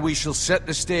decide how we shall set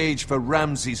the stage for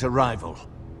Ramsay's arrival.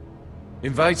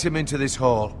 Invite him into this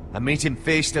hall, and meet him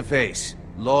face to face,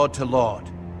 lord to lord.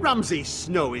 Ramsay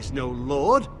Snow is no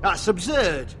lord. That's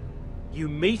absurd. You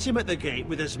meet him at the gate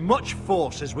with as much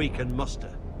force as we can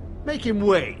muster. Make him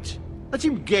wait. Let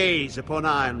him gaze upon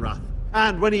Ironrath.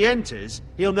 And when he enters,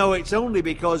 he'll know it's only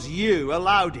because you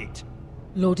allowed it.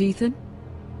 Lord Ethan?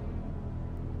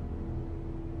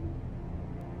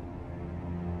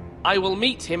 I will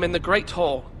meet him in the Great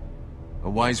Hall. A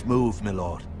wise move, my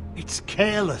lord. It's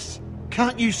careless.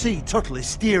 Can't you see Tuttle is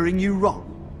steering you wrong?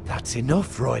 That's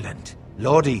enough, Royland.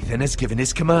 Lord Ethan has given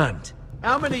his command.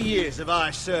 How many years have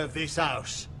I served this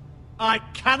house? I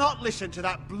cannot listen to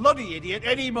that bloody idiot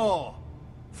anymore.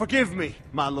 Forgive me,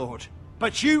 my lord,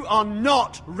 but you are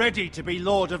not ready to be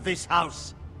lord of this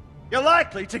house. You're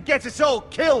likely to get us all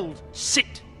killed.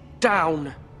 Sit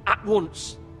down at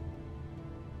once.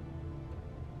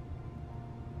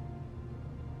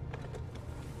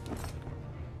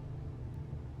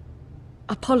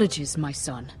 Apologies, my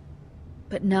son.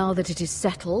 But now that it is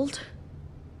settled,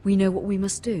 we know what we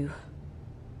must do.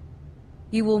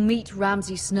 You will meet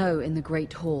Ramsay Snow in the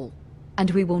Great Hall,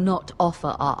 and we will not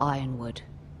offer our ironwood.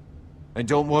 And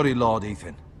don't worry, Lord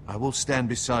Ethan. I will stand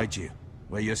beside you.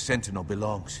 where your sentinel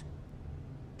belongs.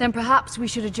 Then perhaps we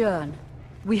should adjourn.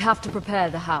 We have to prepare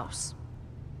the house.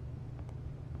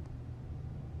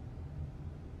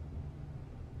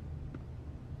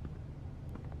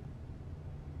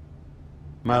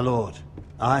 My lord,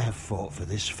 I have fought for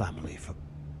this family for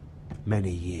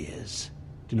many years.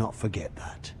 Do not forget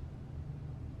that.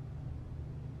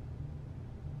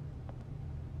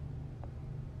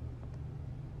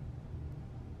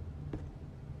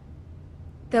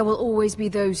 There will always be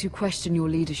those who question your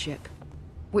leadership,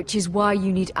 which is why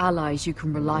you need allies you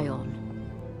can rely on.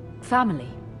 Family.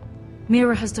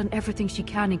 Mira has done everything she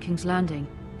can in King's Landing,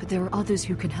 but there are others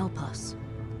who can help us.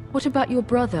 What about your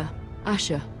brother,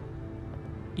 Asher?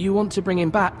 You want to bring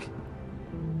him back?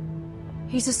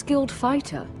 He's a skilled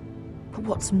fighter, but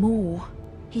what's more,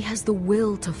 he has the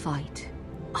will to fight,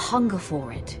 a hunger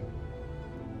for it.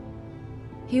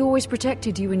 He always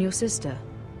protected you and your sister.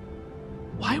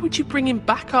 Why would you bring him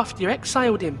back after you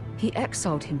exiled him? He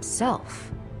exiled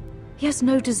himself. He has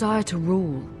no desire to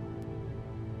rule.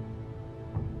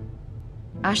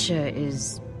 Asher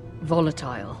is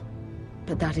volatile,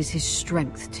 but that is his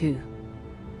strength too.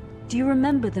 Do you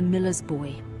remember the miller's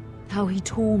boy? How he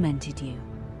tormented you?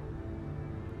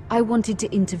 I wanted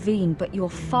to intervene, but your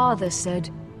father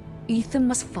said Ethan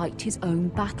must fight his own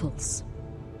battles.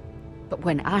 But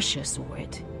when Asher saw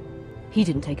it, he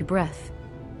didn't take a breath.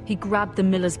 He grabbed the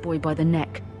miller's boy by the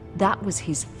neck. That was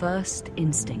his first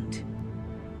instinct.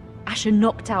 Asher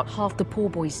knocked out half the poor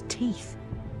boy's teeth.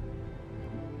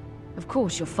 Of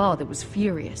course, your father was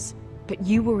furious, but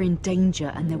you were in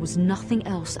danger and there was nothing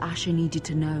else Asher needed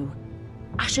to know.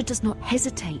 Asher does not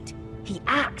hesitate. He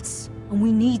acts, and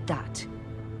we need that.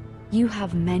 You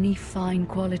have many fine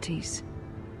qualities,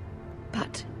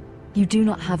 but you do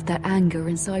not have that anger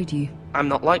inside you. I'm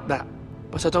not like that,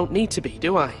 but I don't need to be,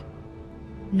 do I?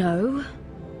 No,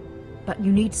 but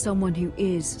you need someone who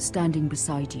is standing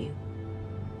beside you.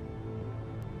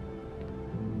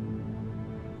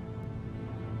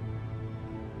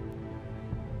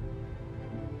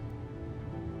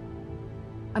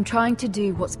 I'm trying to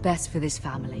do what's best for this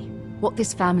family, what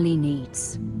this family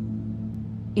needs.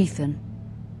 Ethan,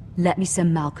 let me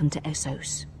send Malcolm to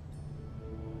Essos.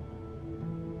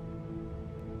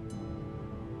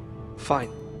 Fine.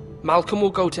 Malcolm will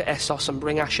go to Essos and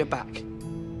bring Asher back.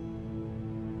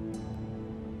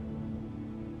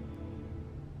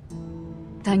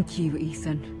 Thank you,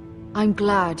 Ethan. I'm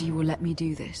glad you will let me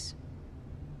do this.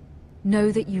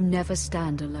 Know that you never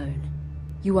stand alone.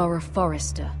 You are a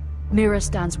Forrester. Mira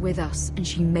stands with us, and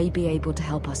she may be able to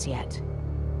help us yet.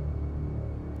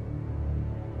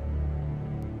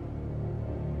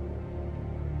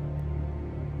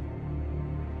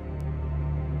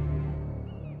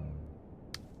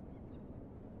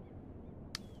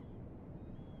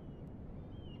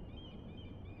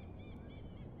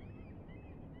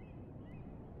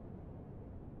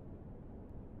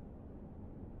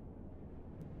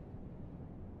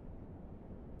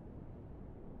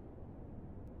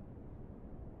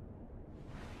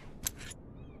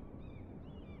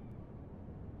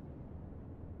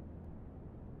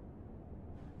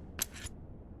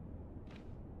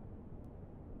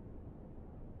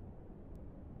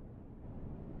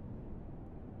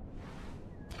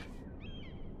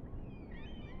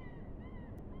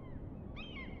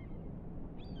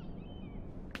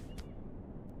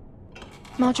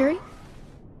 Marjorie?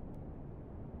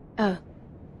 Oh.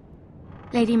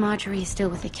 Lady Marjorie is still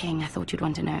with the king. I thought you'd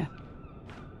want to know.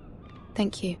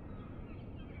 Thank you.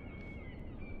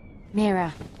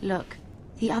 Mira, look.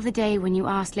 The other day when you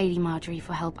asked Lady Marjorie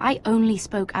for help, I only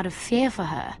spoke out of fear for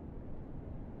her.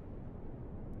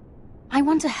 I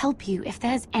want to help you if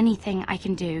there's anything I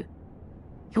can do.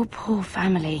 Your poor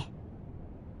family.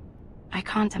 I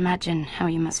can't imagine how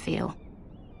you must feel.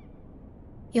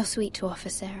 You're sweet to offer,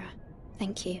 Sarah.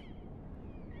 Thank you.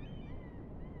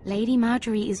 Lady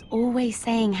Marjorie is always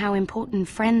saying how important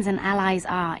friends and allies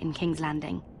are in King's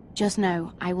Landing. Just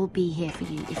know, I will be here for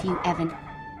you if you ever...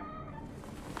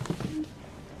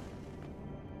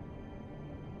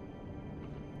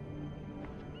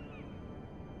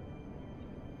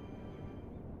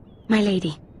 My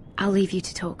lady, I'll leave you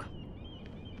to talk.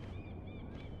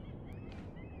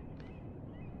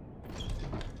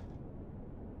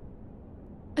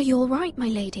 Are you all right, my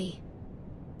lady?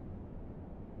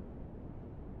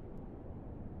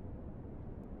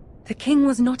 The king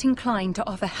was not inclined to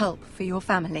offer help for your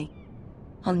family.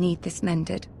 I'll need this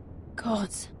mended.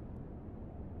 Gods.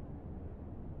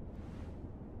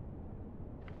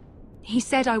 He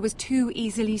said I was too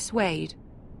easily swayed.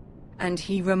 And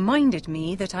he reminded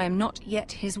me that I am not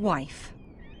yet his wife.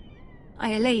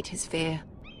 I allayed his fear.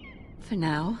 For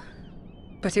now.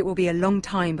 But it will be a long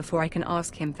time before I can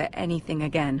ask him for anything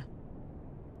again.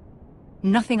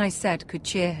 Nothing I said could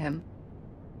cheer him.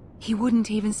 He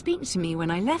wouldn't even speak to me when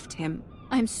I left him.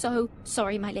 I'm so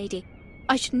sorry, my lady.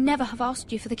 I should never have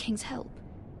asked you for the king's help.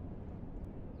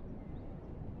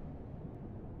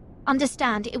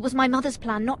 Understand, it was my mother's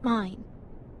plan, not mine.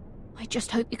 I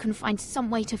just hope you can find some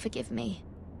way to forgive me.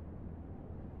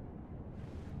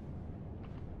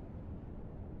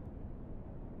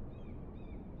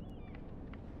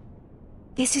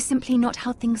 This is simply not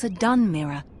how things are done,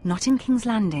 Mira. Not in King's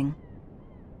Landing.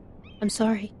 I'm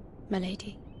sorry, my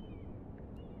lady.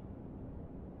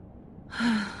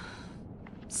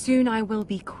 Soon I will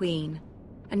be queen,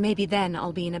 and maybe then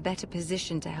I'll be in a better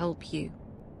position to help you.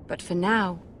 But for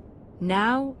now,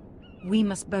 we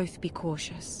must both be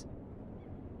cautious.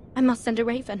 I must send a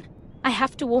raven. I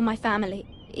have to warn my family.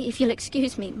 If you'll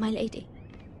excuse me, my lady.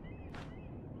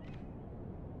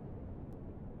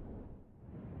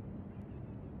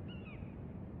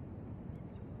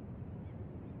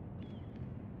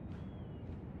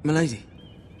 Milady.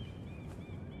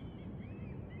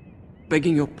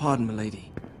 Begging your pardon,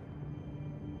 milady.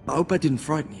 I hope I didn't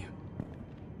frighten you.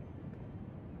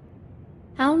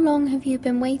 How long have you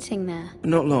been waiting there?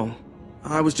 Not long.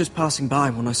 I was just passing by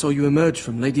when I saw you emerge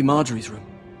from Lady Marjorie's room.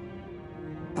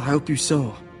 I hope you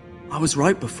saw. I was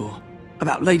right before.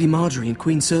 About Lady Marjorie and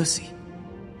Queen Cersei.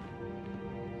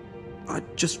 I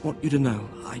just want you to know,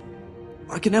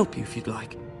 I can help you if you'd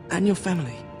like. And your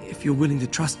family, if you're willing to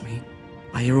trust me.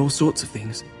 I hear all sorts of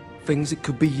things. Things that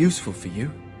could be useful for you.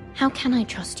 How can I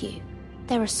trust you?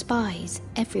 There are spies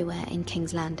everywhere in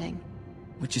King's Landing.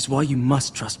 Which is why you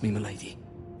must trust me, milady.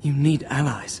 You need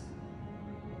allies.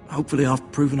 Hopefully I've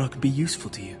proven I can be useful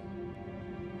to you.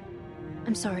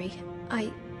 I'm sorry. I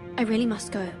really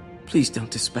must go. Please don't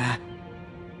despair.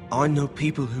 I know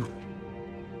people who...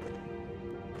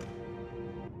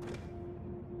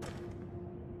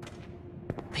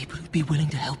 people who'd be willing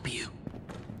to help you.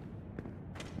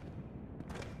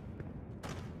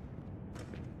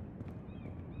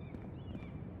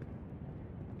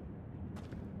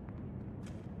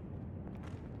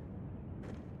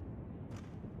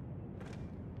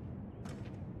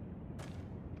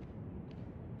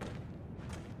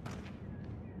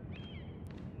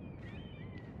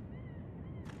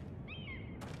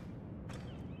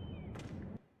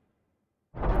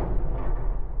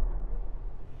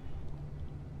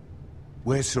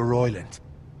 Where's Sir Royland?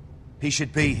 He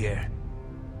should be here.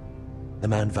 The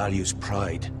man values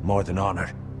pride more than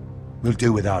honor. We'll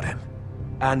do without him.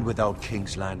 And without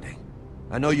King's Landing.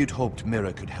 I know you'd hoped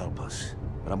Mira could help us,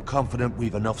 but I'm confident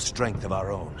we've enough strength of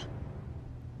our own.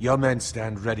 Your men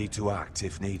stand ready to act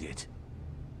if needed.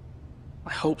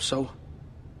 I hope so.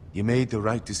 You made the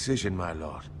right decision, my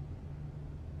lord.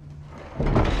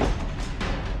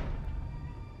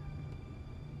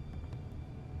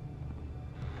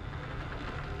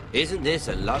 Isn't this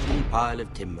a lovely pile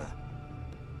of timber?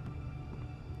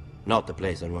 Not the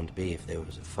place I'd want to be if there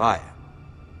was a fire.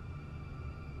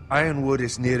 Ironwood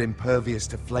is near impervious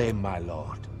to flame, my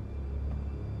lord.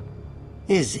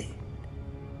 Is it?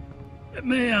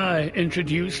 May I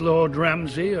introduce Lord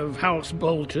Ramsay of House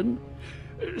Bolton,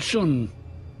 son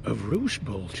of Roose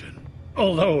Bolton.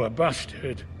 Although a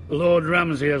bastard, Lord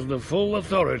Ramsay has the full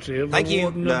authority of Thank the you,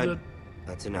 Warden Lord. of the...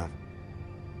 That's enough.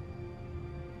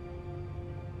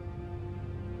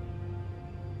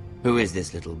 Who is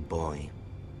this little boy?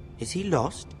 Is he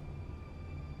lost?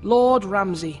 Lord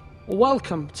Ramsay,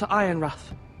 welcome to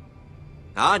Ironrath.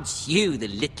 Aren't you the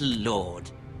little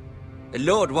lord?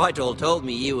 Lord Whitehall told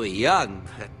me you were young,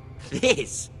 but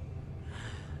this...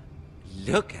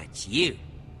 Look at you.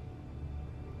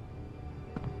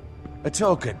 A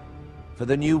token for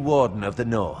the new Warden of the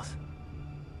North.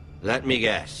 Let me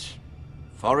guess.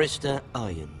 Forrester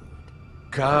Ironwood.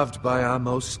 Carved by our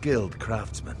most skilled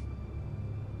craftsmen.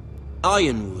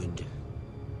 Ironwood.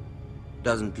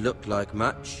 Doesn't look like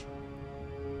much.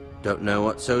 Don't know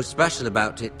what's so special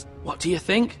about it. What do you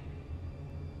think?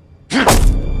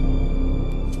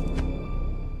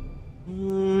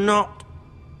 Not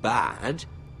bad.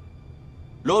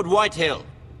 Lord Whitehill,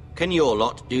 can your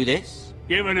lot do this?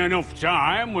 Given enough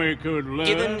time, we could learn...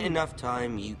 Given enough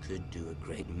time, you could do a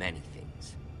great many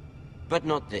things. But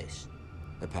not this,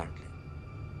 apparently.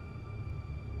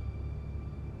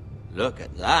 Look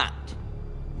at that.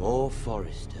 More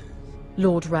Foresters.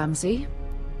 Lord Ramsay?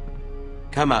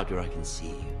 Come out where I can see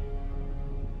you.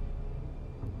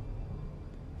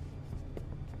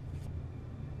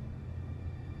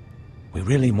 We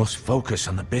really must focus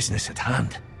on the business at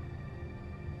hand.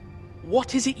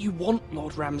 What is it you want,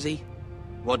 Lord Ramsay?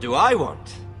 What do I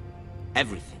want?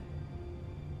 Everything.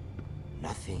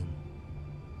 Nothing.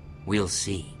 We'll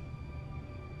see.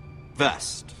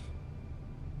 First,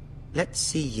 let's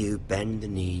see you bend the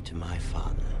knee to my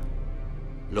father,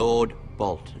 Lord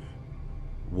Bolton,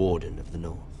 Warden of the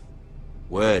North.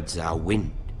 Words are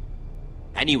wind.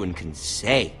 Anyone can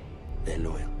say they're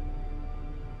loyal.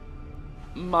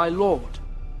 My lord.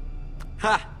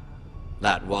 Ha!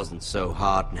 That wasn't so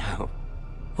hard now,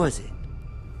 was it?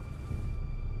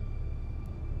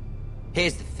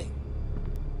 Here's the thing.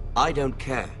 I don't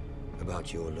care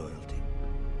about your loyalty.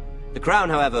 The Crown,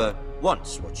 however,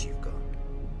 wants what you've got.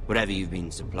 Whatever you've been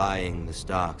supplying the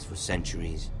Starks for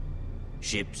centuries.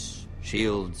 Ships,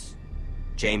 shields,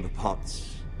 chamber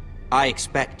pots. I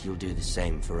expect you'll do the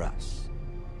same for us.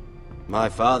 My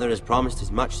father has promised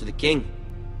as much to the king.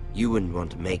 You wouldn't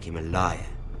want to make him a liar,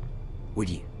 would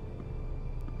you?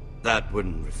 That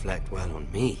wouldn't reflect well on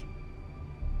me.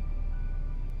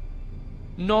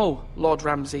 No, Lord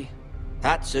Ramsay.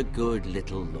 That's a good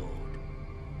little lord.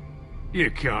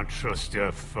 You can't trust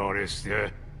her,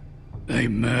 Forrester. They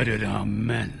murdered our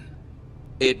men.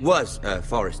 It was a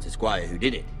Forrester Squire who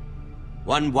did it.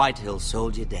 One Whitehill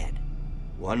soldier dead.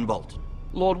 One Bolton.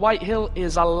 Lord Whitehill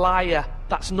is a liar.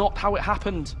 That's not how it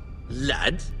happened.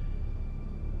 Lad?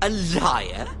 A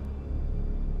liar?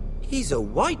 He's a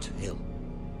Whitehill.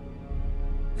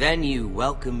 Then you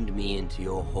welcomed me into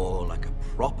your hall like a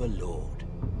proper lord,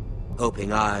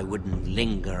 hoping I wouldn't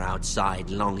linger outside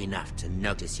long enough to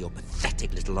notice your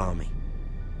pathetic little army.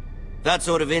 That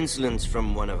sort of insolence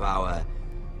from one of our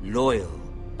loyal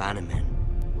bannermen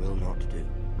will not do.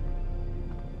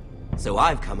 So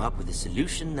I've come up with a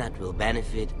solution that will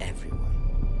benefit everyone.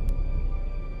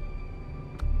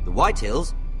 The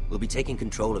Whitehills will be taking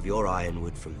control of your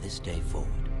Ironwood from this day forward.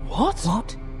 What?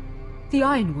 What? The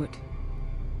Ironwood?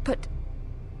 But...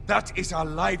 That is our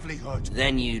livelihood.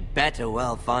 Then you'd better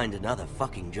well find another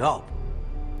fucking job.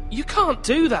 You can't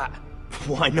do that.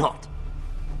 Why not?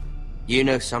 You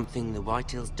know something the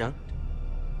Whitehills don't?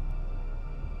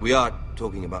 We are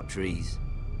talking about trees.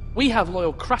 We have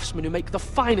loyal craftsmen who make the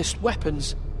finest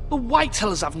weapons. The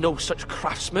Whitehills have no such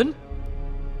craftsmen.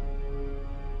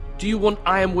 Do you want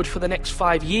Ironwood for the next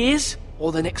 5 years,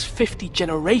 or the next 50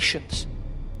 generations?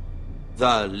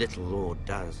 The little lord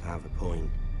does have a point.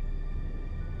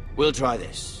 We'll try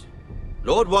this.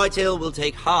 Lord Whitehill will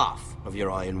take half of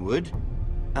your Ironwood,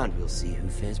 and we'll see who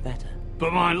fares better.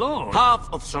 But my lord...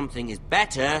 Half of something is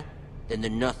better than the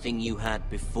nothing you had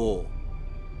before.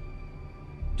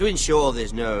 To ensure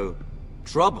there's no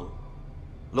trouble,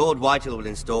 Lord Whitehill will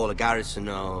install a garrison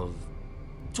of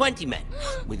 20 men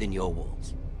within your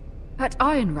walls. At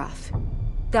Ironrath?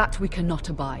 That we cannot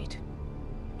abide.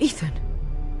 Ethan.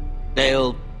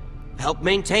 They'll help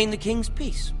maintain the king's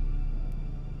peace.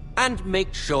 And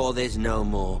make sure there's no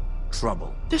more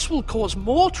trouble. This will cause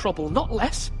more trouble, not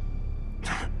less.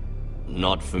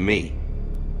 Not for me.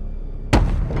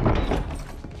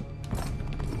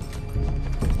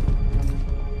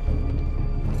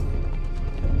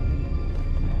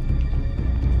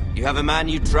 You have a man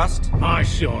you trust? My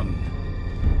son,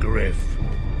 Griff.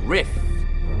 Griff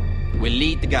will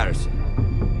lead the garrison.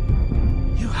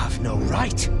 You have no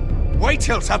right.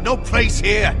 Whitehills have no place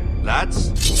here. Lads,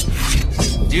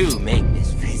 do make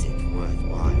this visit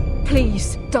worthwhile.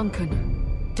 Please,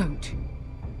 Duncan, don't.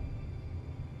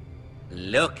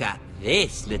 Look at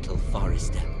this, little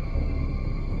Forrester.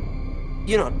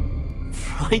 You're not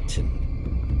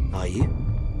frightened, are you?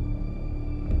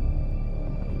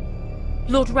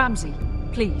 Lord Ramsay,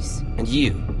 please. And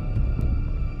you?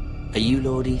 Are you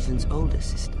Lord Ethan's older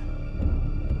sister?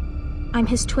 I'm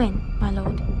his twin, my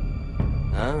lord.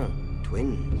 Ah,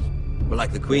 twins. Well,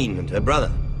 like the Queen and her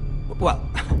brother. Well,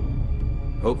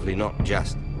 hopefully not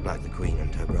just like the Queen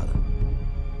and her brother.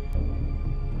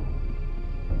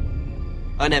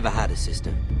 I never had a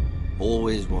sister.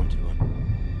 Always wanted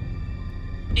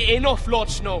one. Enough, Lord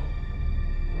Snow.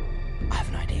 I have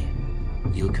an idea.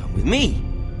 You'll come with me.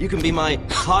 You can be my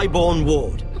highborn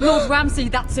ward. Lord Ramsay,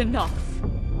 that's enough.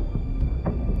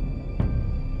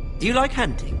 Do you like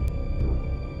hunting?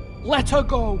 Let her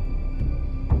go.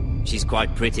 She's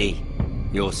quite pretty,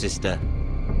 your sister.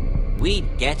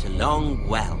 We'd get along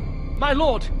well. My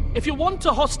lord, if you want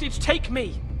a hostage, take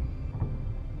me.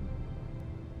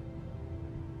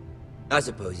 I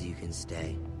suppose you can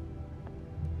stay.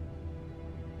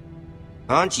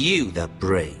 Aren't you the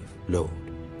brave lord?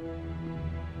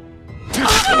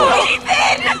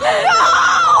 Ethan! No!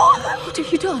 What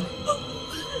have you done?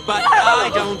 But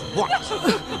I don't want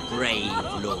a brave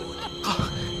lord.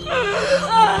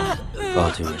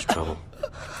 Far too much trouble.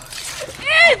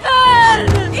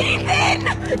 Ethan!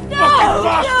 Ethan! No!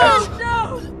 No!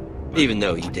 No! Even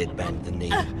though you did bend the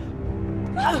knee.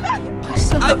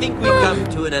 I think we've come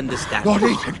to an understanding. Lord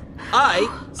Ethan! I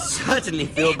certainly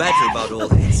feel better about all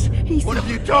this. What have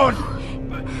you done?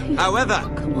 However,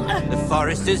 the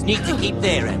Foresters need to keep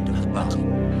their end of the bargain.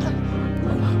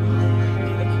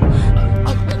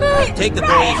 Take the boy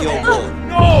as your ward.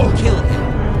 No! Kill him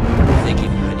if they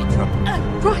give you any trouble.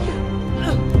 Brian!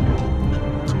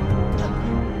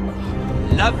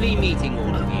 Lovely meeting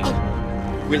all of you.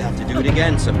 We'll have to do it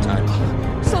again sometime.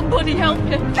 Somebody help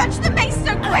him! Fetch the mace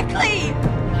so quickly!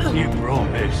 You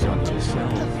brought this on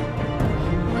yourself.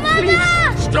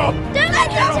 Mother! Stop! Don't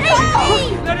let him take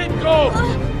me! Let it go!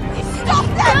 Stop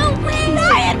that! Don't please!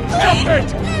 Ryan, Stop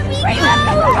please! it!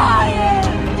 Remember Ryan!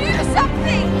 Do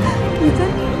something!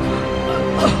 Ethan?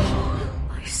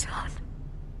 My son.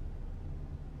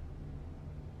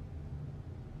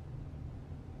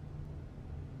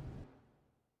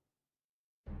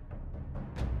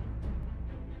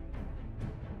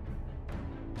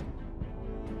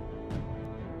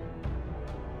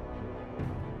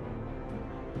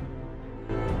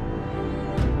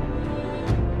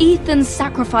 Ethan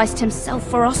sacrificed himself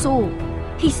for us all.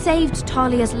 He saved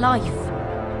Talia's life.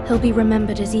 He'll be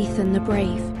remembered as Ethan the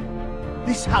Brave.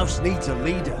 This house needs a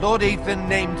leader. Lord Ethan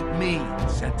named me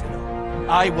Sentinel.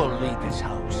 I will lead this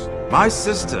house. My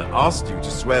sister asked you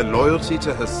to swear loyalty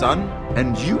to her son,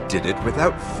 and you did it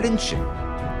without flinching.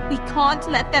 We can't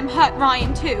let them hurt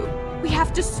Ryan too. We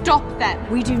have to stop them.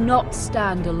 We do not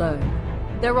stand alone.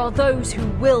 There are those who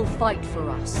will fight for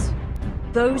us.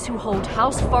 Those who hold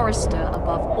House Forrester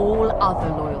above all other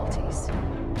loyalties.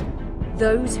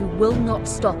 Those who will not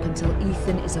stop until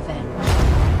Ethan is avenged.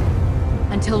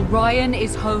 Until Ryan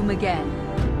is home again,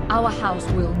 our house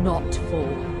will not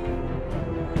fall.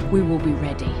 We will be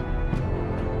ready.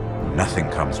 Nothing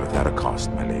comes without a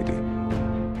cost, my lady.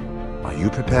 Are you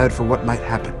prepared for what might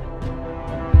happen?